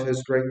 who of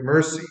his great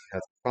mercy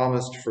hath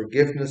promised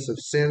forgiveness of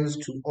sins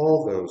to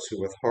all those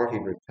who with hearty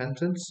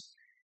repentance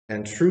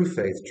and true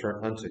faith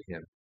turn unto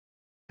him,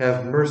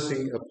 have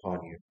mercy upon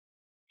you,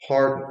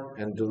 pardon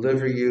and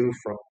deliver you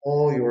from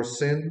all your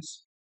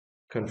sins,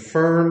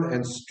 confirm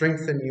and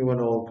strengthen you in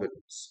all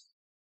goodness,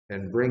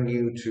 and bring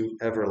you to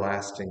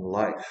everlasting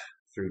life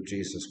through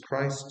Jesus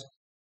Christ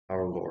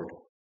our Lord.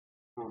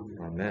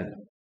 Amen.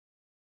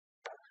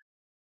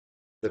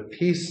 The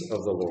peace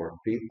of the Lord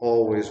be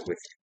always with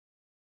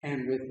you.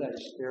 And with thy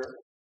spirit.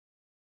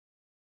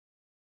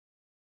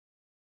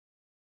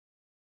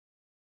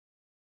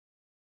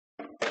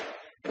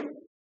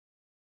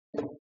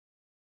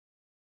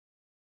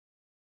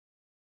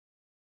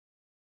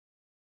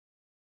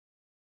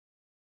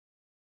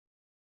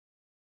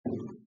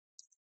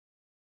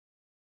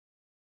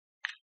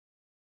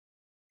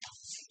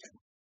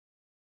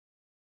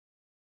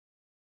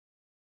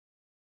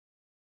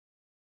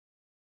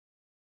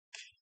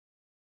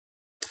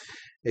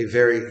 A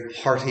very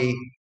hearty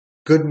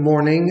good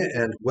morning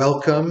and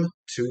welcome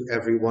to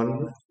everyone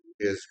who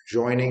is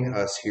joining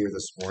us here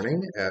this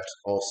morning at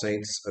All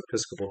Saints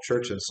Episcopal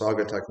Church in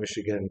Saugatuck,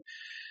 Michigan,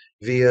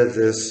 via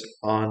this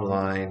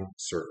online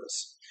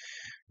service.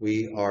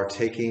 We are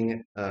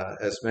taking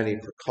as many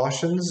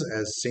precautions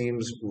as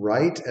seems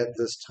right at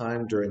this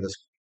time during this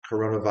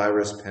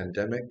coronavirus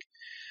pandemic.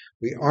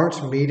 We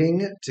aren't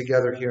meeting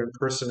together here in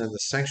person in the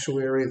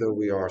sanctuary, though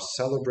we are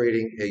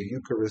celebrating a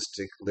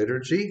Eucharistic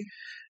liturgy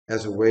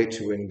as a way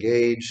to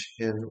engage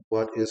in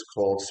what is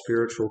called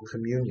spiritual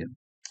communion.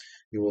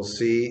 You will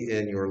see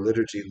in your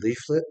liturgy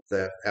leaflet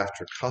that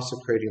after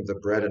consecrating the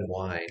bread and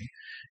wine,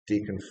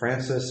 Deacon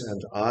Francis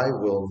and I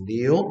will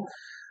kneel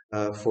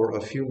for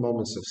a few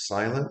moments of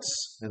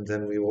silence, and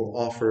then we will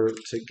offer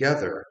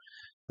together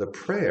the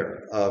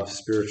prayer of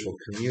spiritual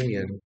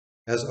communion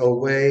as a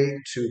way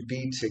to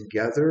be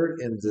together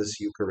in this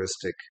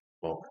Eucharistic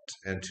moment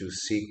and to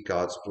seek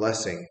God's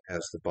blessing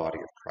as the body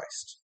of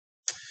Christ.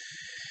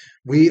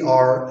 We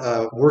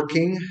are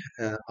working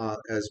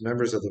as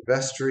members of the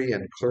vestry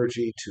and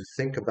clergy to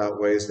think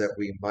about ways that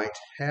we might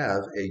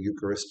have a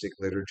Eucharistic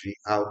liturgy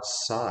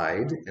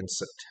outside in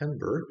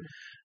September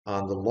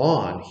on the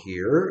lawn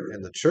here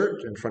in the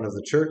church, in front of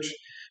the church.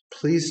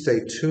 Please stay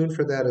tuned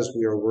for that as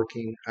we are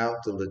working out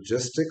the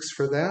logistics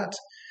for that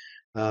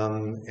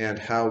and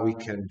how we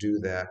can do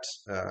that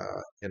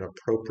in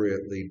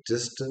appropriately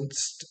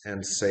distanced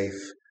and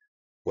safe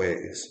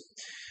ways.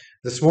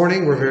 This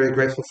morning, we're very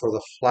grateful for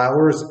the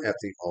flowers at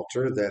the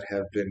altar that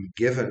have been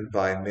given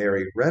by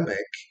Mary Remick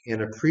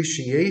in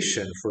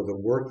appreciation for the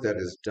work that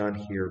is done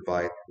here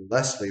by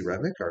Leslie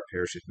Remick, our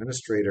parish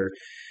administrator,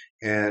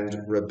 and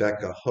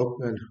Rebecca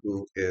Hochman,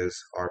 who is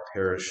our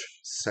parish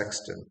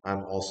sexton.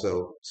 I'm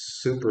also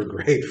super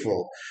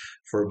grateful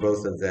for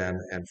both of them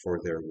and for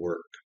their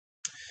work.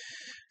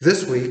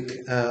 This week,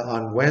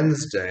 on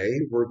Wednesday,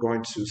 we're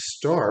going to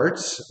start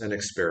an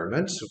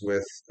experiment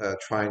with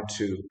trying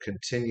to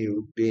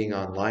continue being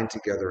online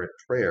together in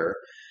prayer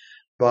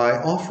by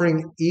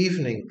offering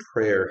evening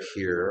prayer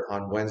here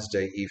on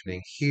Wednesday evening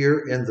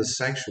here in the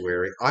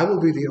sanctuary. I will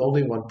be the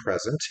only one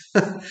present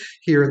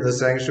here in the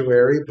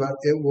sanctuary, but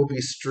it will be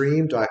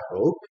streamed, I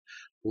hope,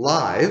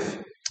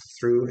 live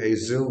through a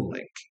Zoom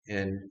link.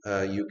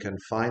 And you can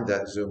find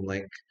that Zoom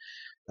link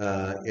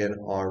in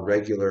our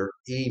regular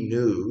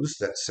e-news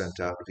that's sent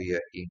out via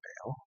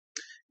email.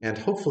 And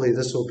hopefully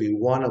this will be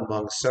one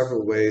among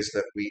several ways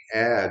that we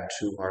add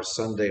to our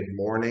Sunday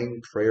morning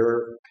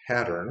prayer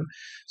pattern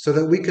so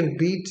that we can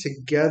be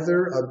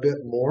together a bit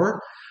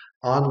more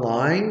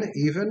online,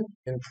 even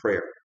in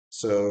prayer.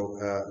 So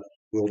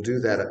we'll do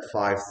that at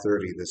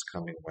 5:30 this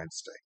coming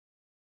Wednesday.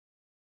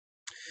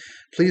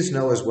 Please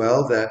know as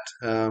well that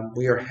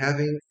we are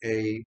having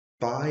a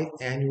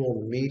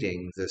biannual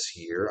meeting this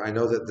year. I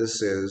know that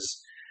this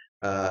is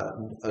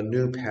a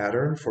new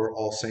pattern for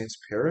All Saints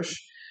Parish.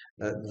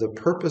 The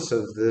purpose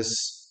of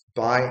this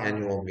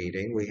biannual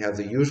meeting, we have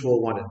the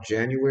usual one in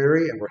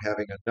January, and we're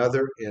having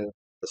another in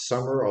the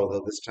summer,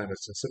 although this time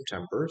it's in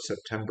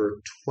September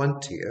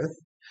 20th.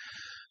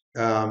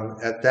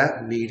 At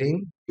that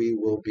meeting, we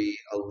will be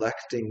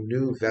electing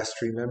new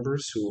vestry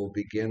members who will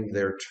begin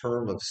their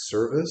term of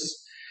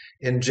service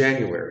in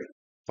January,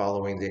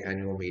 following the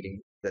annual meeting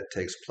that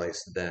takes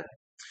place then.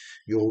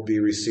 You'll be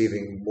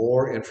receiving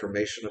more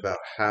information about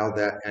how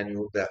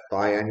that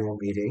biannual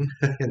meeting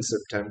in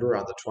September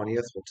on the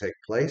 20th will take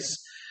place.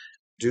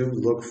 Do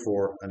look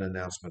for an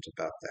announcement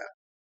about that.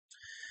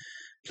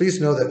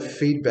 Please know that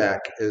feedback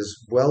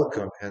is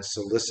welcome and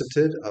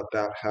solicited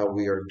about how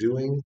we are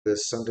doing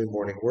this Sunday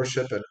morning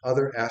worship and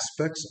other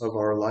aspects of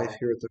our life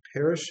here at the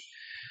parish.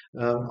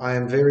 I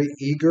am very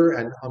eager,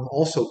 and I'm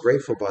also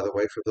grateful, by the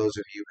way, for those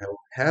of you who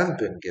have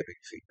been giving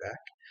feedback.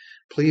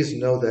 Please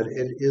know that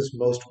it is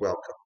most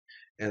welcome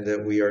and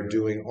that we are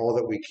doing all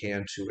that we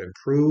can to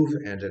improve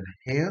and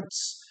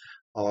enhance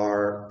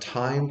our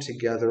time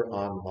together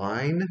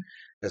online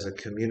as a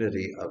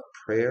community of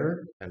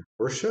prayer and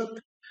worship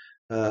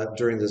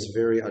during this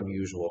very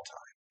unusual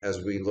time,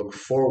 as we look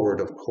forward,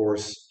 of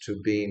course, to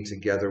being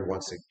together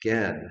once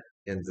again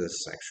in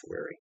this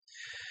sanctuary.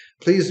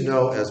 Please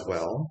know as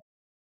well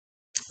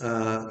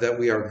that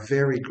we are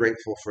very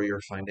grateful for your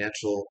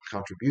financial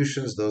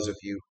contributions. Those of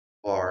you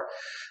who are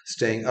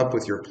staying up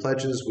with your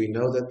pledges, we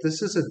know that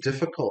this is a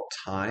difficult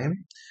time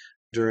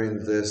during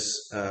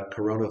this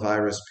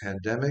coronavirus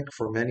pandemic.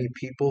 For many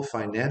people,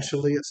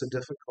 financially, it's a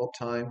difficult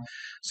time.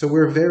 So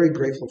we're very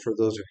grateful for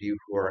those of you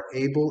who are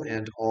able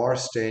and are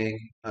staying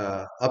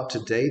up to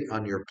date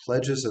on your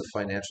pledges of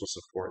financial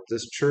support.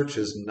 This church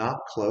is not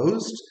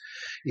closed.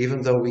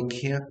 Even though we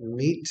can't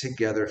meet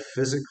together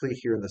physically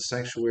here in the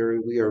sanctuary,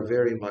 we are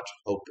very much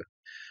open.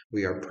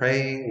 We are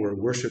praying, we're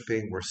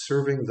worshiping, we're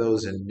serving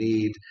those in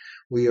need.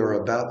 We are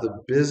about the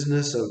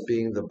business of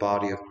being the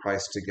body of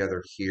Christ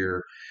together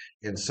here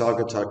in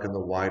Saugatuck and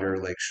the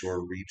wider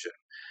Lakeshore region.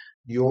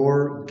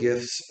 Your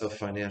gifts of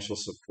financial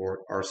support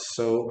are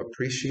so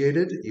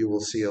appreciated. You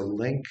will see a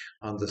link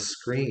on the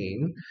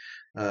screen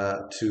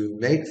to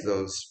make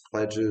those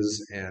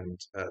pledges and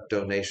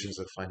donations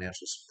of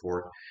financial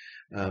support.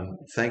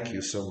 Thank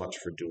you so much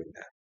for doing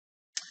that.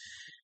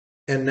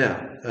 And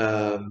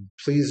now,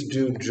 please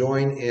do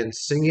join in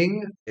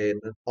singing an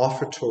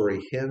offertory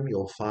hymn.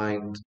 You'll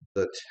find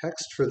the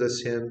text for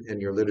this hymn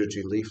in your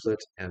liturgy leaflet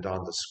and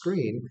on the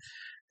screen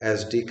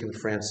as Deacon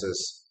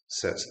Francis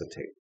sets the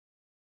table.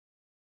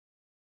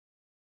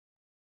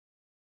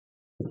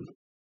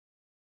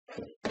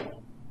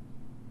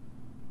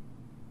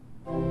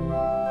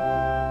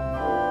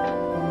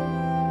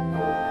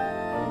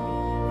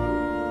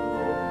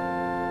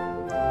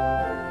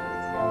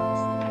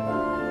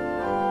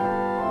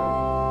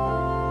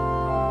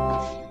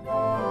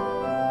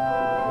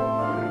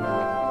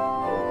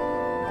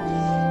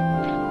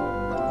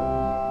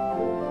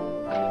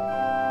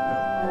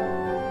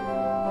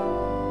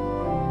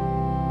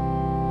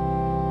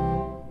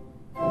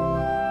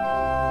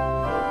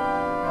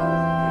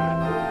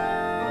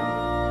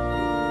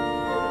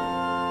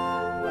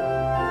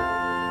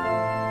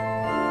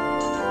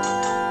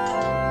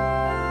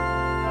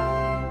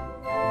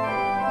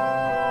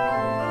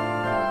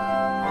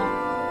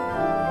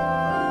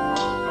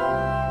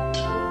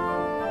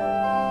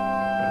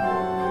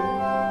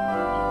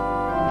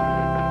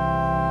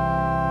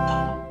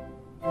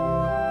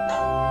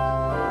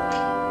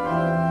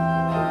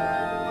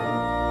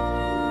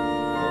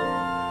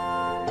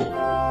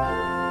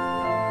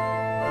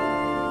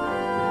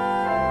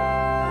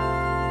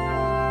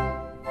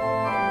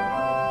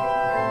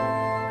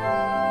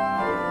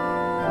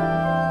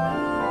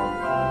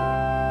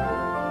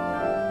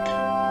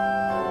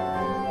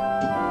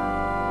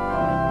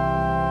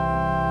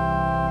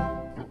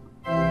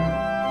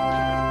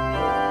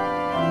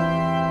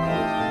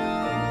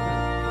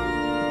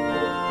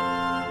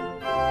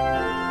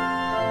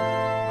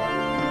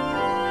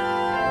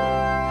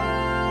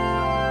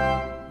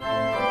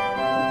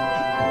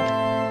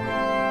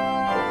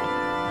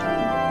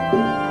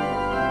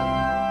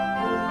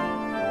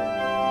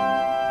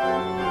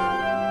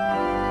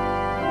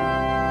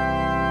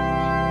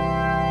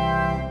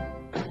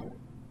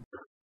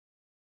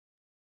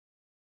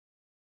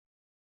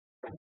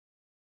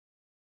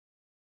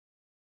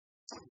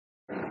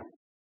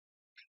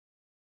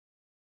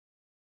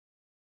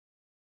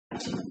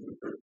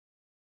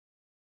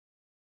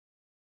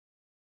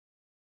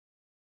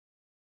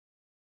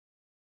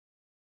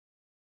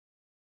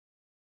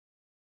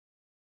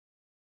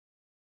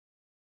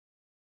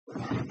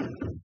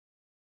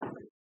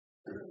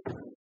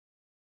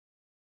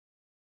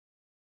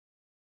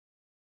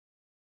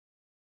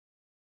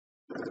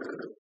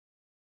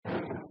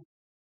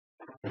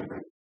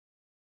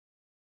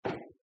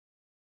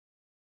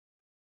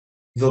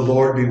 The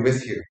Lord be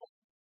with you.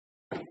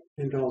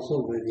 And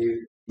also with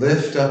you.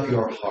 Lift up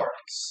your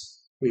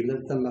hearts. We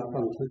lift them up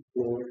unto the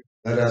Lord.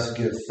 Let us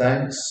give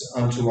thanks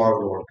unto our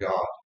Lord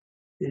God.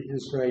 It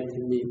is right to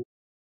me.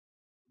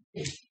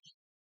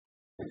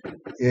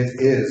 It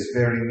is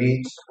very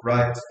meet,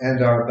 right,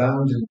 and our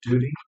bounden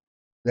duty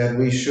that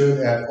we should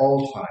at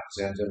all times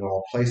and in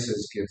all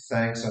places give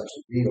thanks unto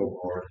thee, O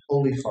Lord,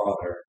 Holy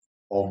Father,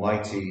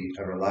 Almighty,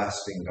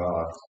 everlasting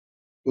God,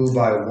 who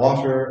by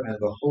water and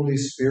the Holy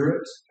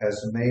Spirit has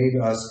made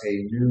us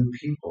a new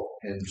people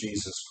in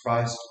Jesus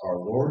Christ our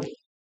Lord,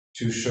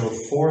 to show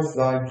forth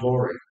thy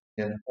glory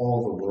in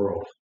all the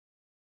world.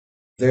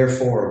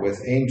 Therefore,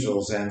 with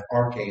angels and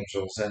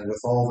archangels and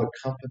with all the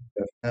company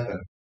of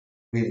heaven,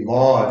 we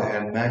laud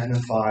and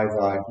magnify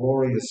thy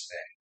glorious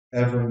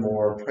name,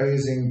 evermore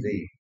praising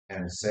thee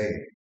and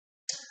saying,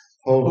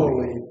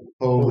 Holy,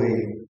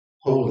 holy,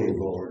 holy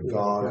Lord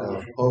God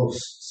of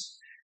hosts,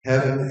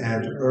 heaven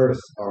and earth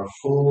are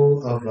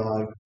full of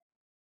thy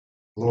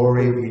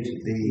glory. Be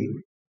to thee,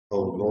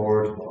 O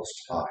Lord most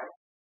high.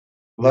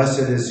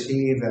 Blessed is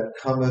he that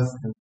cometh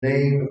in the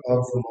name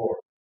of the Lord.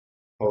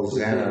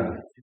 Hosanna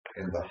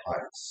in the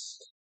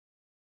highest.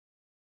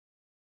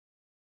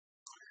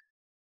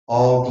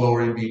 All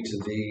glory be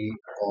to thee,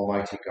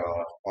 Almighty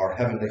God, our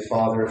heavenly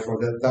Father, for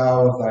that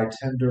thou of thy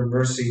tender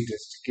mercy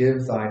didst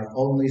give thine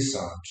only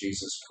Son,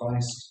 Jesus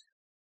Christ,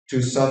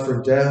 to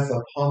suffer death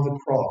upon the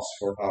cross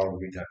for our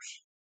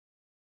redemption,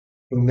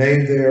 who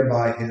made there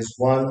by his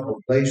one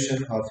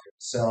oblation of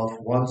himself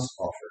once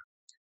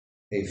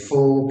offered, a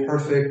full,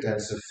 perfect,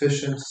 and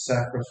sufficient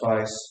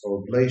sacrifice,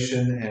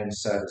 oblation, and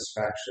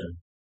satisfaction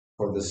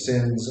for the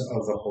sins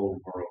of the whole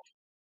world,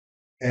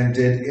 and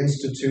did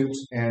institute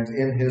and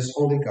in his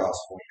holy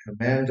gospel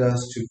command us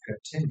to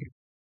continue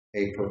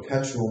a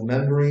perpetual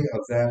memory of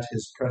that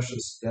his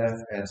precious death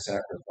and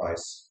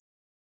sacrifice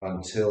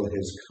until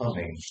his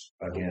coming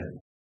again.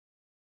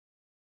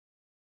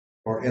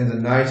 For in the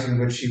night in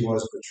which he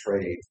was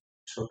betrayed,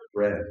 he took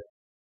bread,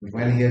 and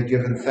when he had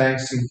given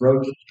thanks, he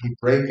brake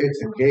it,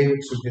 and gave it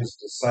to his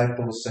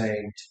disciples,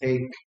 saying,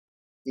 Take,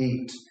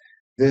 eat,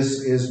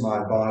 this is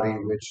my body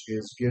which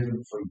is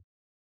given for you.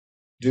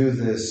 Do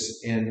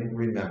this in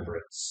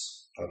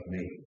remembrance of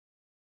me.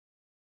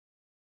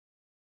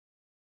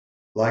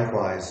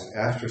 Likewise,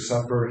 after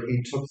supper,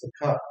 he took the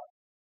cup,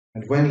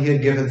 and when he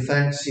had given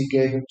thanks, he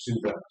gave it to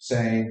them,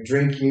 saying,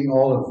 Drink ye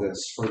all of this,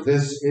 for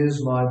this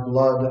is my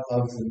blood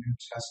of the New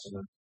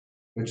Testament,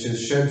 which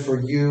is shed for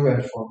you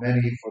and for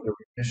many for the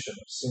remission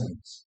of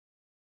sins.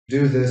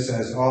 Do this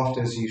as oft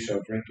as ye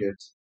shall drink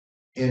it,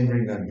 in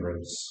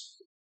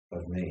remembrance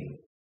of me.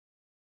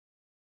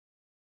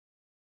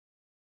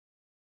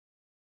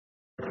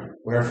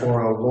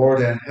 Wherefore, O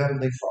Lord and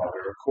Heavenly Father,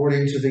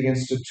 according to the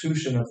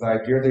institution of thy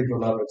dearly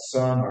beloved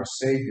Son, our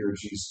Savior,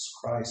 Jesus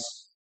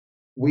Christ,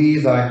 we,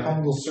 thy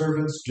humble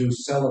servants, do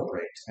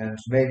celebrate and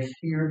make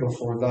here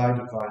before thy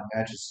divine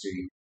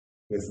majesty,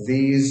 with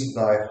these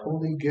thy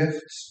holy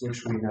gifts,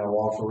 which we now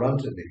offer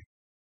unto thee,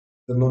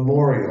 the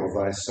memorial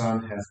thy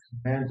Son hath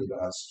commanded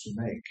us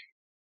to make.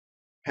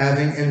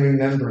 Having in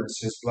remembrance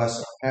his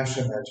blessed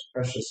passion and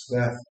precious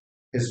death,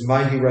 his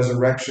mighty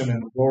resurrection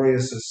and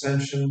glorious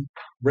ascension,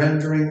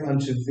 rendering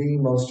unto thee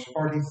most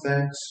hearty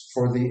thanks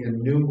for the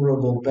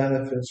innumerable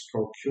benefits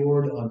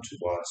procured unto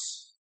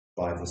us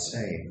by the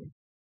same.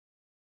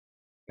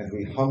 And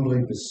we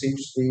humbly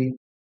beseech thee,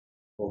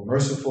 O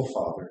merciful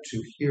Father,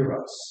 to hear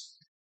us,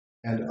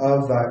 and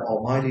of thy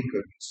almighty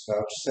goodness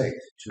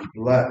vouchsafe to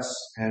bless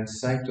and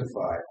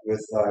sanctify with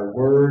thy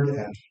word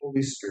and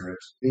Holy Spirit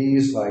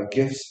these thy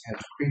gifts and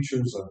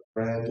creatures of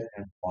bread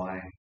and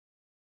wine,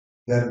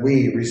 that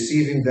we,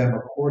 receiving them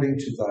according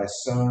to thy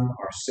Son,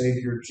 our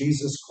Savior,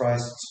 Jesus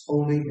Christ's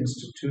holy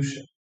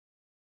institution,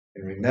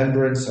 in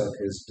remembrance of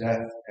his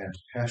death and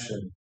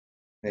passion,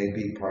 may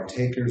be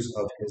partakers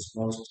of his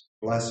most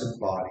blessed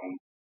body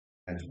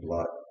and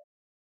blood.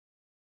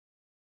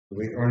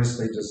 We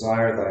earnestly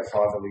desire thy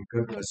fatherly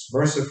goodness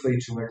mercifully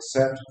to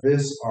accept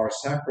this our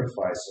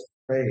sacrifice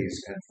of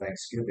praise and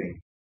thanksgiving,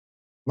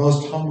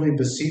 most humbly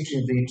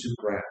beseeching thee to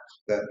grant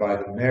that by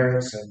the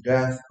merits and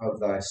death of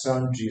thy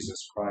Son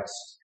Jesus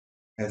Christ,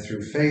 and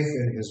through faith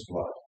in his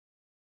blood,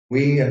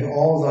 we and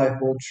all thy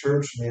whole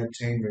church may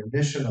obtain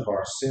remission of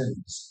our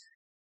sins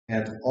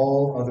and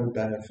all other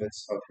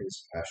benefits of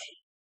his passion.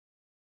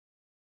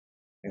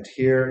 And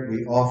here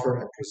we offer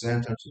and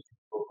present unto thee,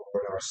 O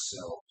Lord,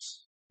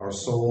 ourselves, our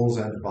souls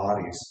and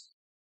bodies,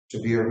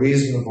 to be a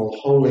reasonable,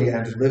 holy,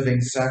 and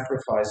living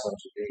sacrifice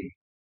unto thee,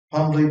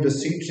 humbly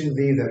beseeching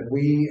thee that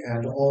we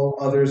and all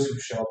others who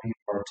shall be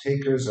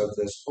partakers of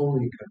this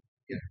holy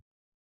communion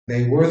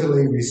may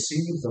worthily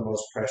receive the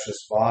most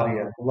precious body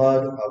and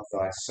blood of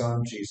thy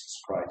Son, Jesus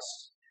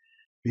Christ,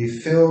 be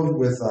filled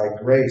with thy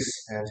grace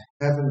and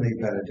heavenly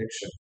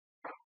benediction,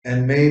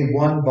 and made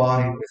one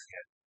body with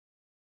him,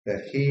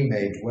 that he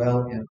may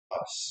dwell in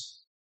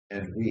us,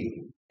 and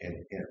we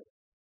in him.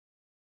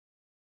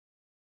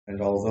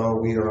 And although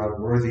we are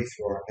unworthy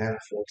through our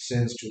manifold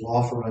sins to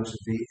offer unto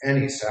thee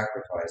any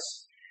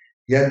sacrifice,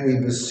 yet we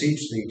beseech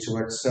thee to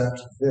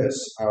accept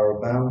this our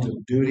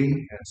bounden duty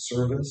and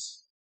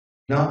service,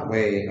 not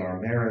weighing our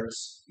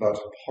merits, but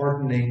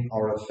pardoning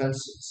our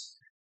offenses,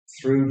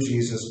 through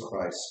Jesus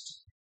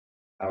Christ,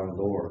 our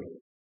Lord,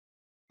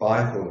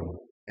 by whom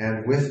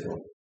and with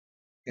whom,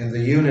 in the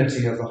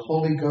unity of the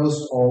Holy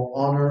Ghost, all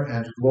honor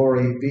and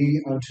glory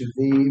be unto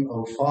thee,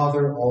 O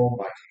Father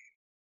Almighty,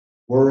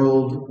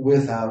 world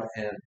without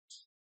end.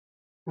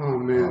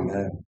 Amen.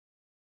 Amen.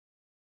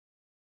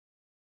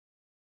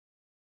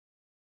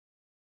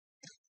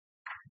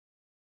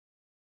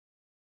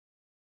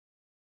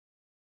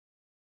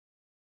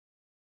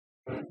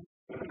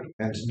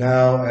 And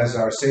now, as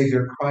our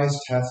Savior Christ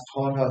hath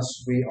taught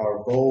us, we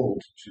are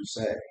bold to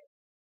say,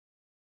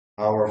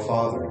 Our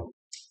Father,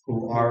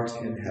 who art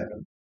in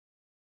heaven,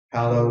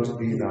 hallowed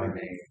be thy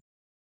name.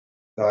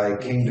 Thy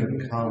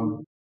kingdom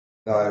come,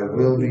 thy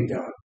will be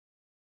done,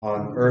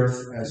 on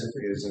earth as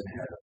it is in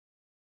heaven.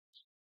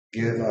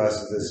 Give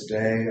us this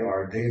day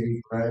our daily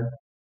bread,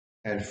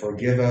 and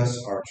forgive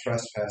us our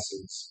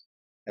trespasses,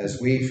 as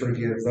we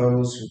forgive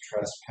those who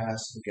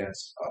trespass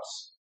against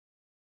us.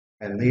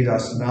 And lead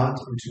us not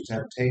into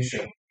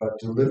temptation, but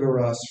deliver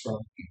us from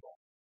evil.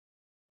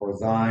 For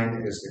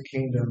thine is the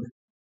kingdom,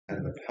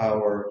 and the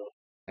power,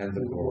 and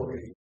the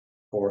glory,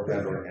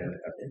 forever and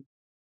ever.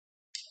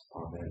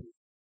 Amen.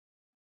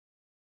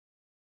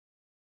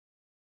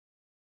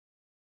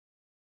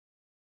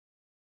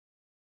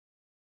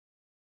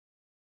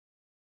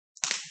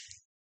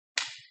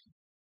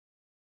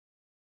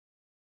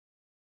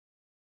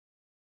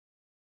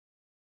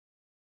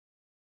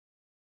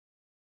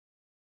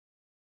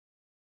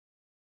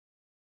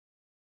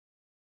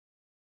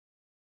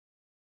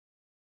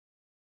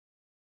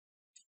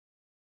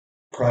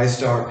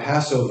 Christ our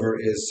Passover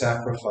is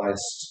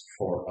sacrificed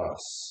for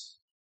us.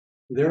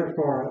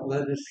 Therefore,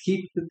 let us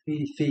keep the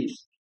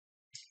feast.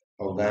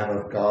 O Lamb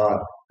of God,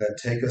 that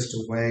takest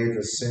away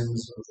the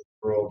sins of the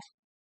world,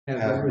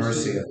 have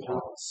mercy upon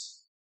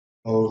us.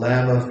 O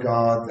Lamb of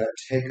God, that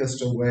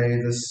takest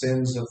away the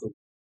sins of the world,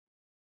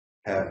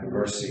 have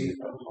mercy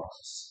upon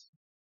us.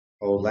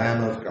 O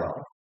Lamb of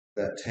God,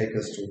 that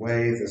takest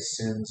away the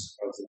sins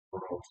of the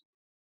world,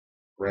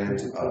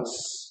 grant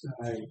us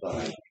thy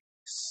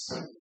peace.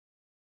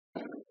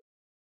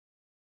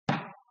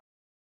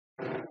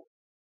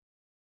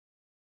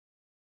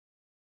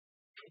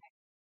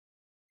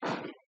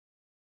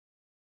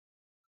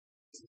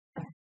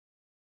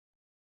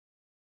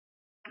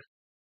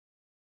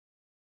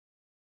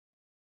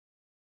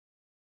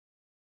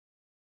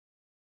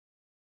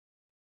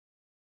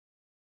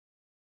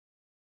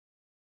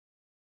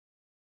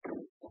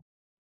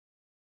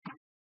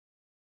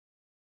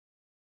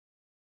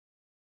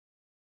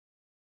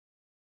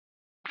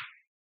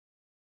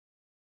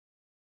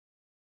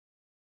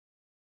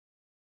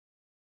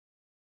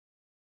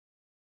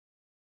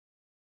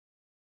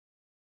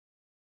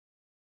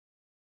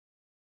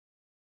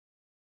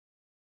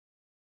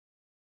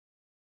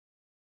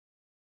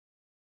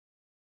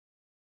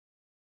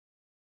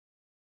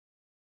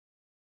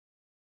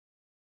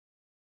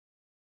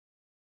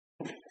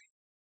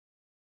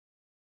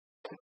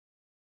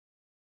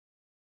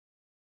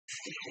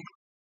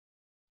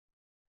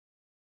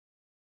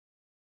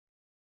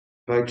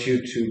 I invite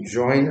you to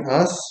join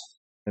us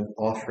in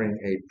offering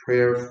a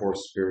prayer for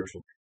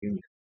spiritual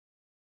communion.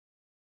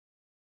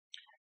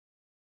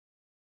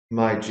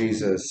 My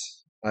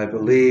Jesus, I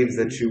believe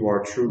that you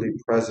are truly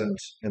present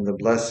in the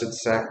blessed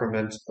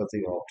sacrament of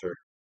the altar.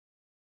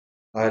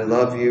 I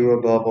love you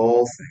above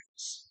all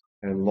things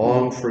and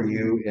long for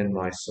you in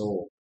my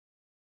soul.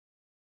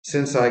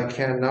 Since I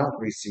cannot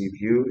receive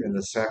you in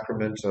the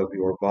sacrament of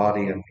your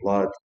body and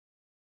blood,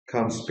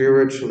 come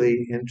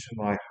spiritually into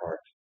my heart.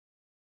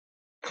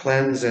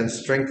 Cleanse and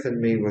strengthen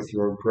me with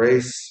your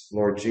grace,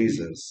 Lord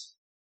Jesus,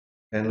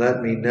 and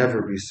let me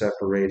never be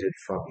separated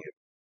from you.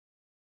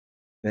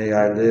 May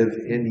I live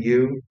in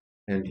you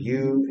and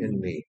you in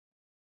me,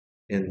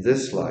 in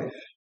this life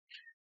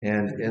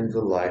and in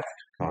the life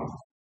to come.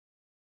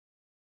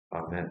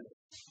 Amen.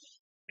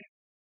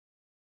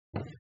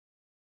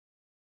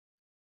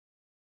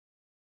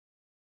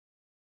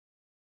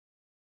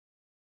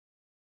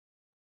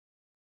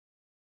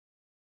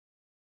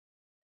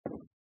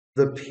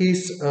 The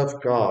peace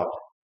of God,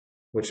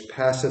 which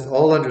passeth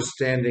all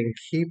understanding,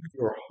 keep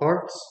your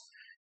hearts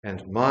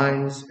and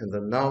minds in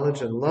the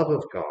knowledge and love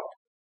of God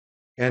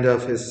and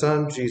of his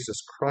Son, Jesus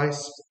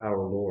Christ, our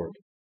Lord.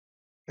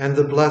 And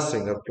the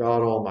blessing of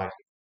God Almighty,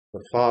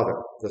 the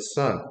Father, the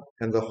Son,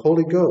 and the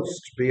Holy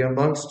Ghost be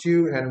amongst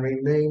you and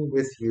remain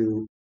with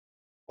you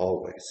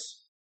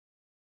always.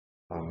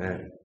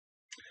 Amen.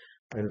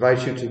 I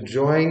invite you to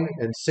join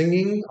in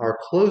singing our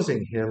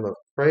closing hymn of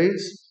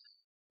praise.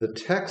 The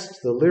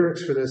text, the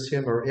lyrics for this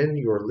hymn are in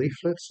your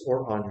leaflets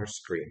or on your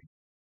screen.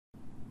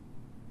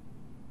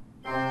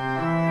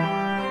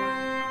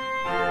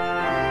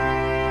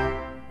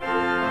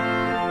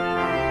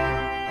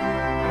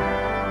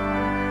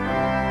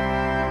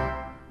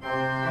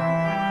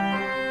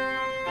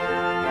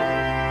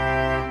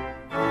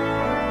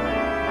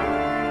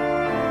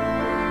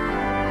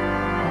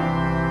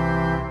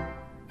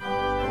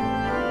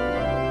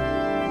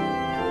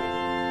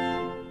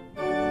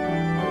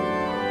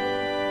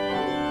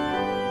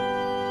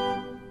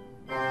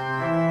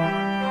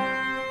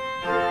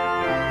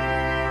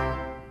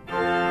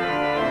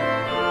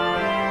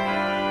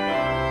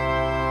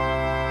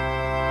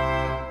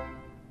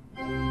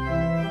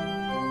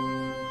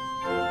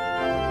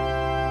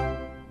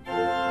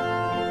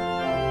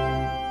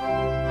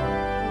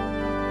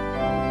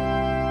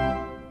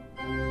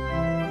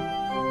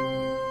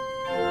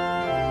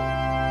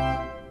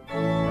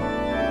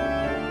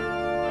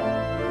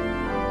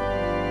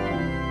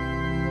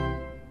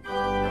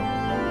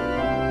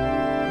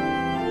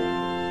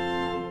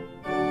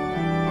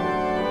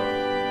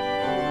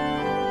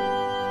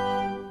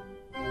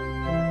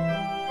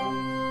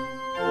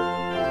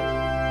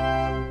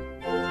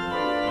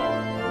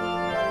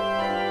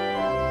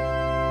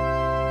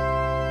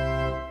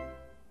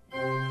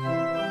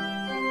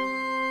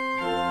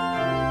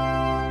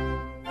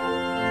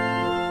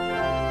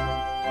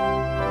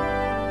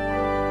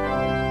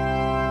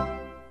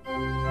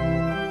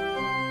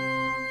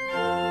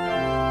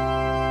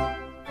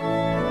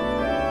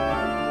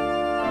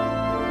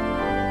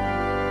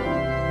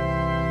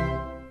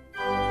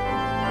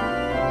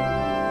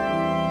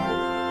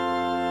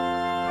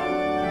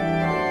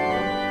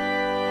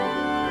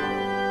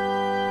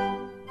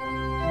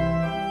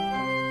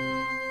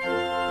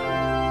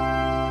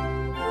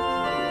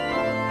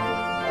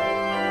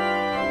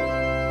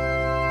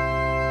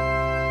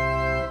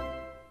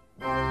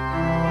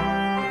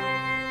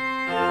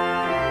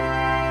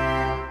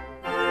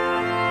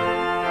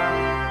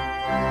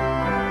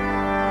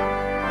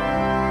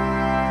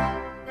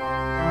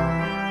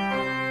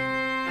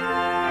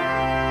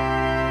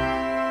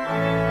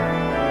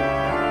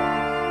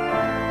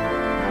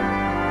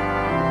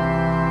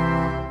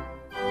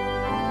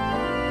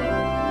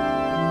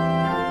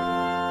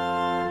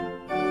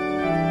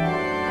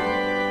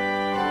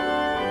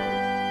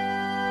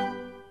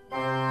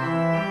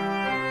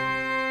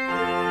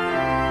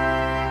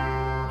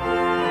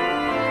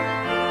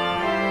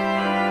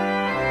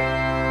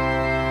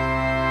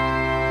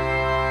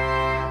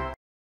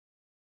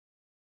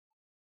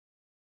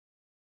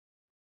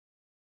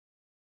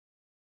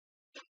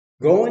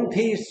 Go in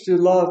peace to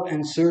love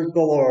and serve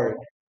the Lord.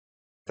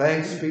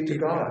 Thanks be to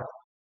God.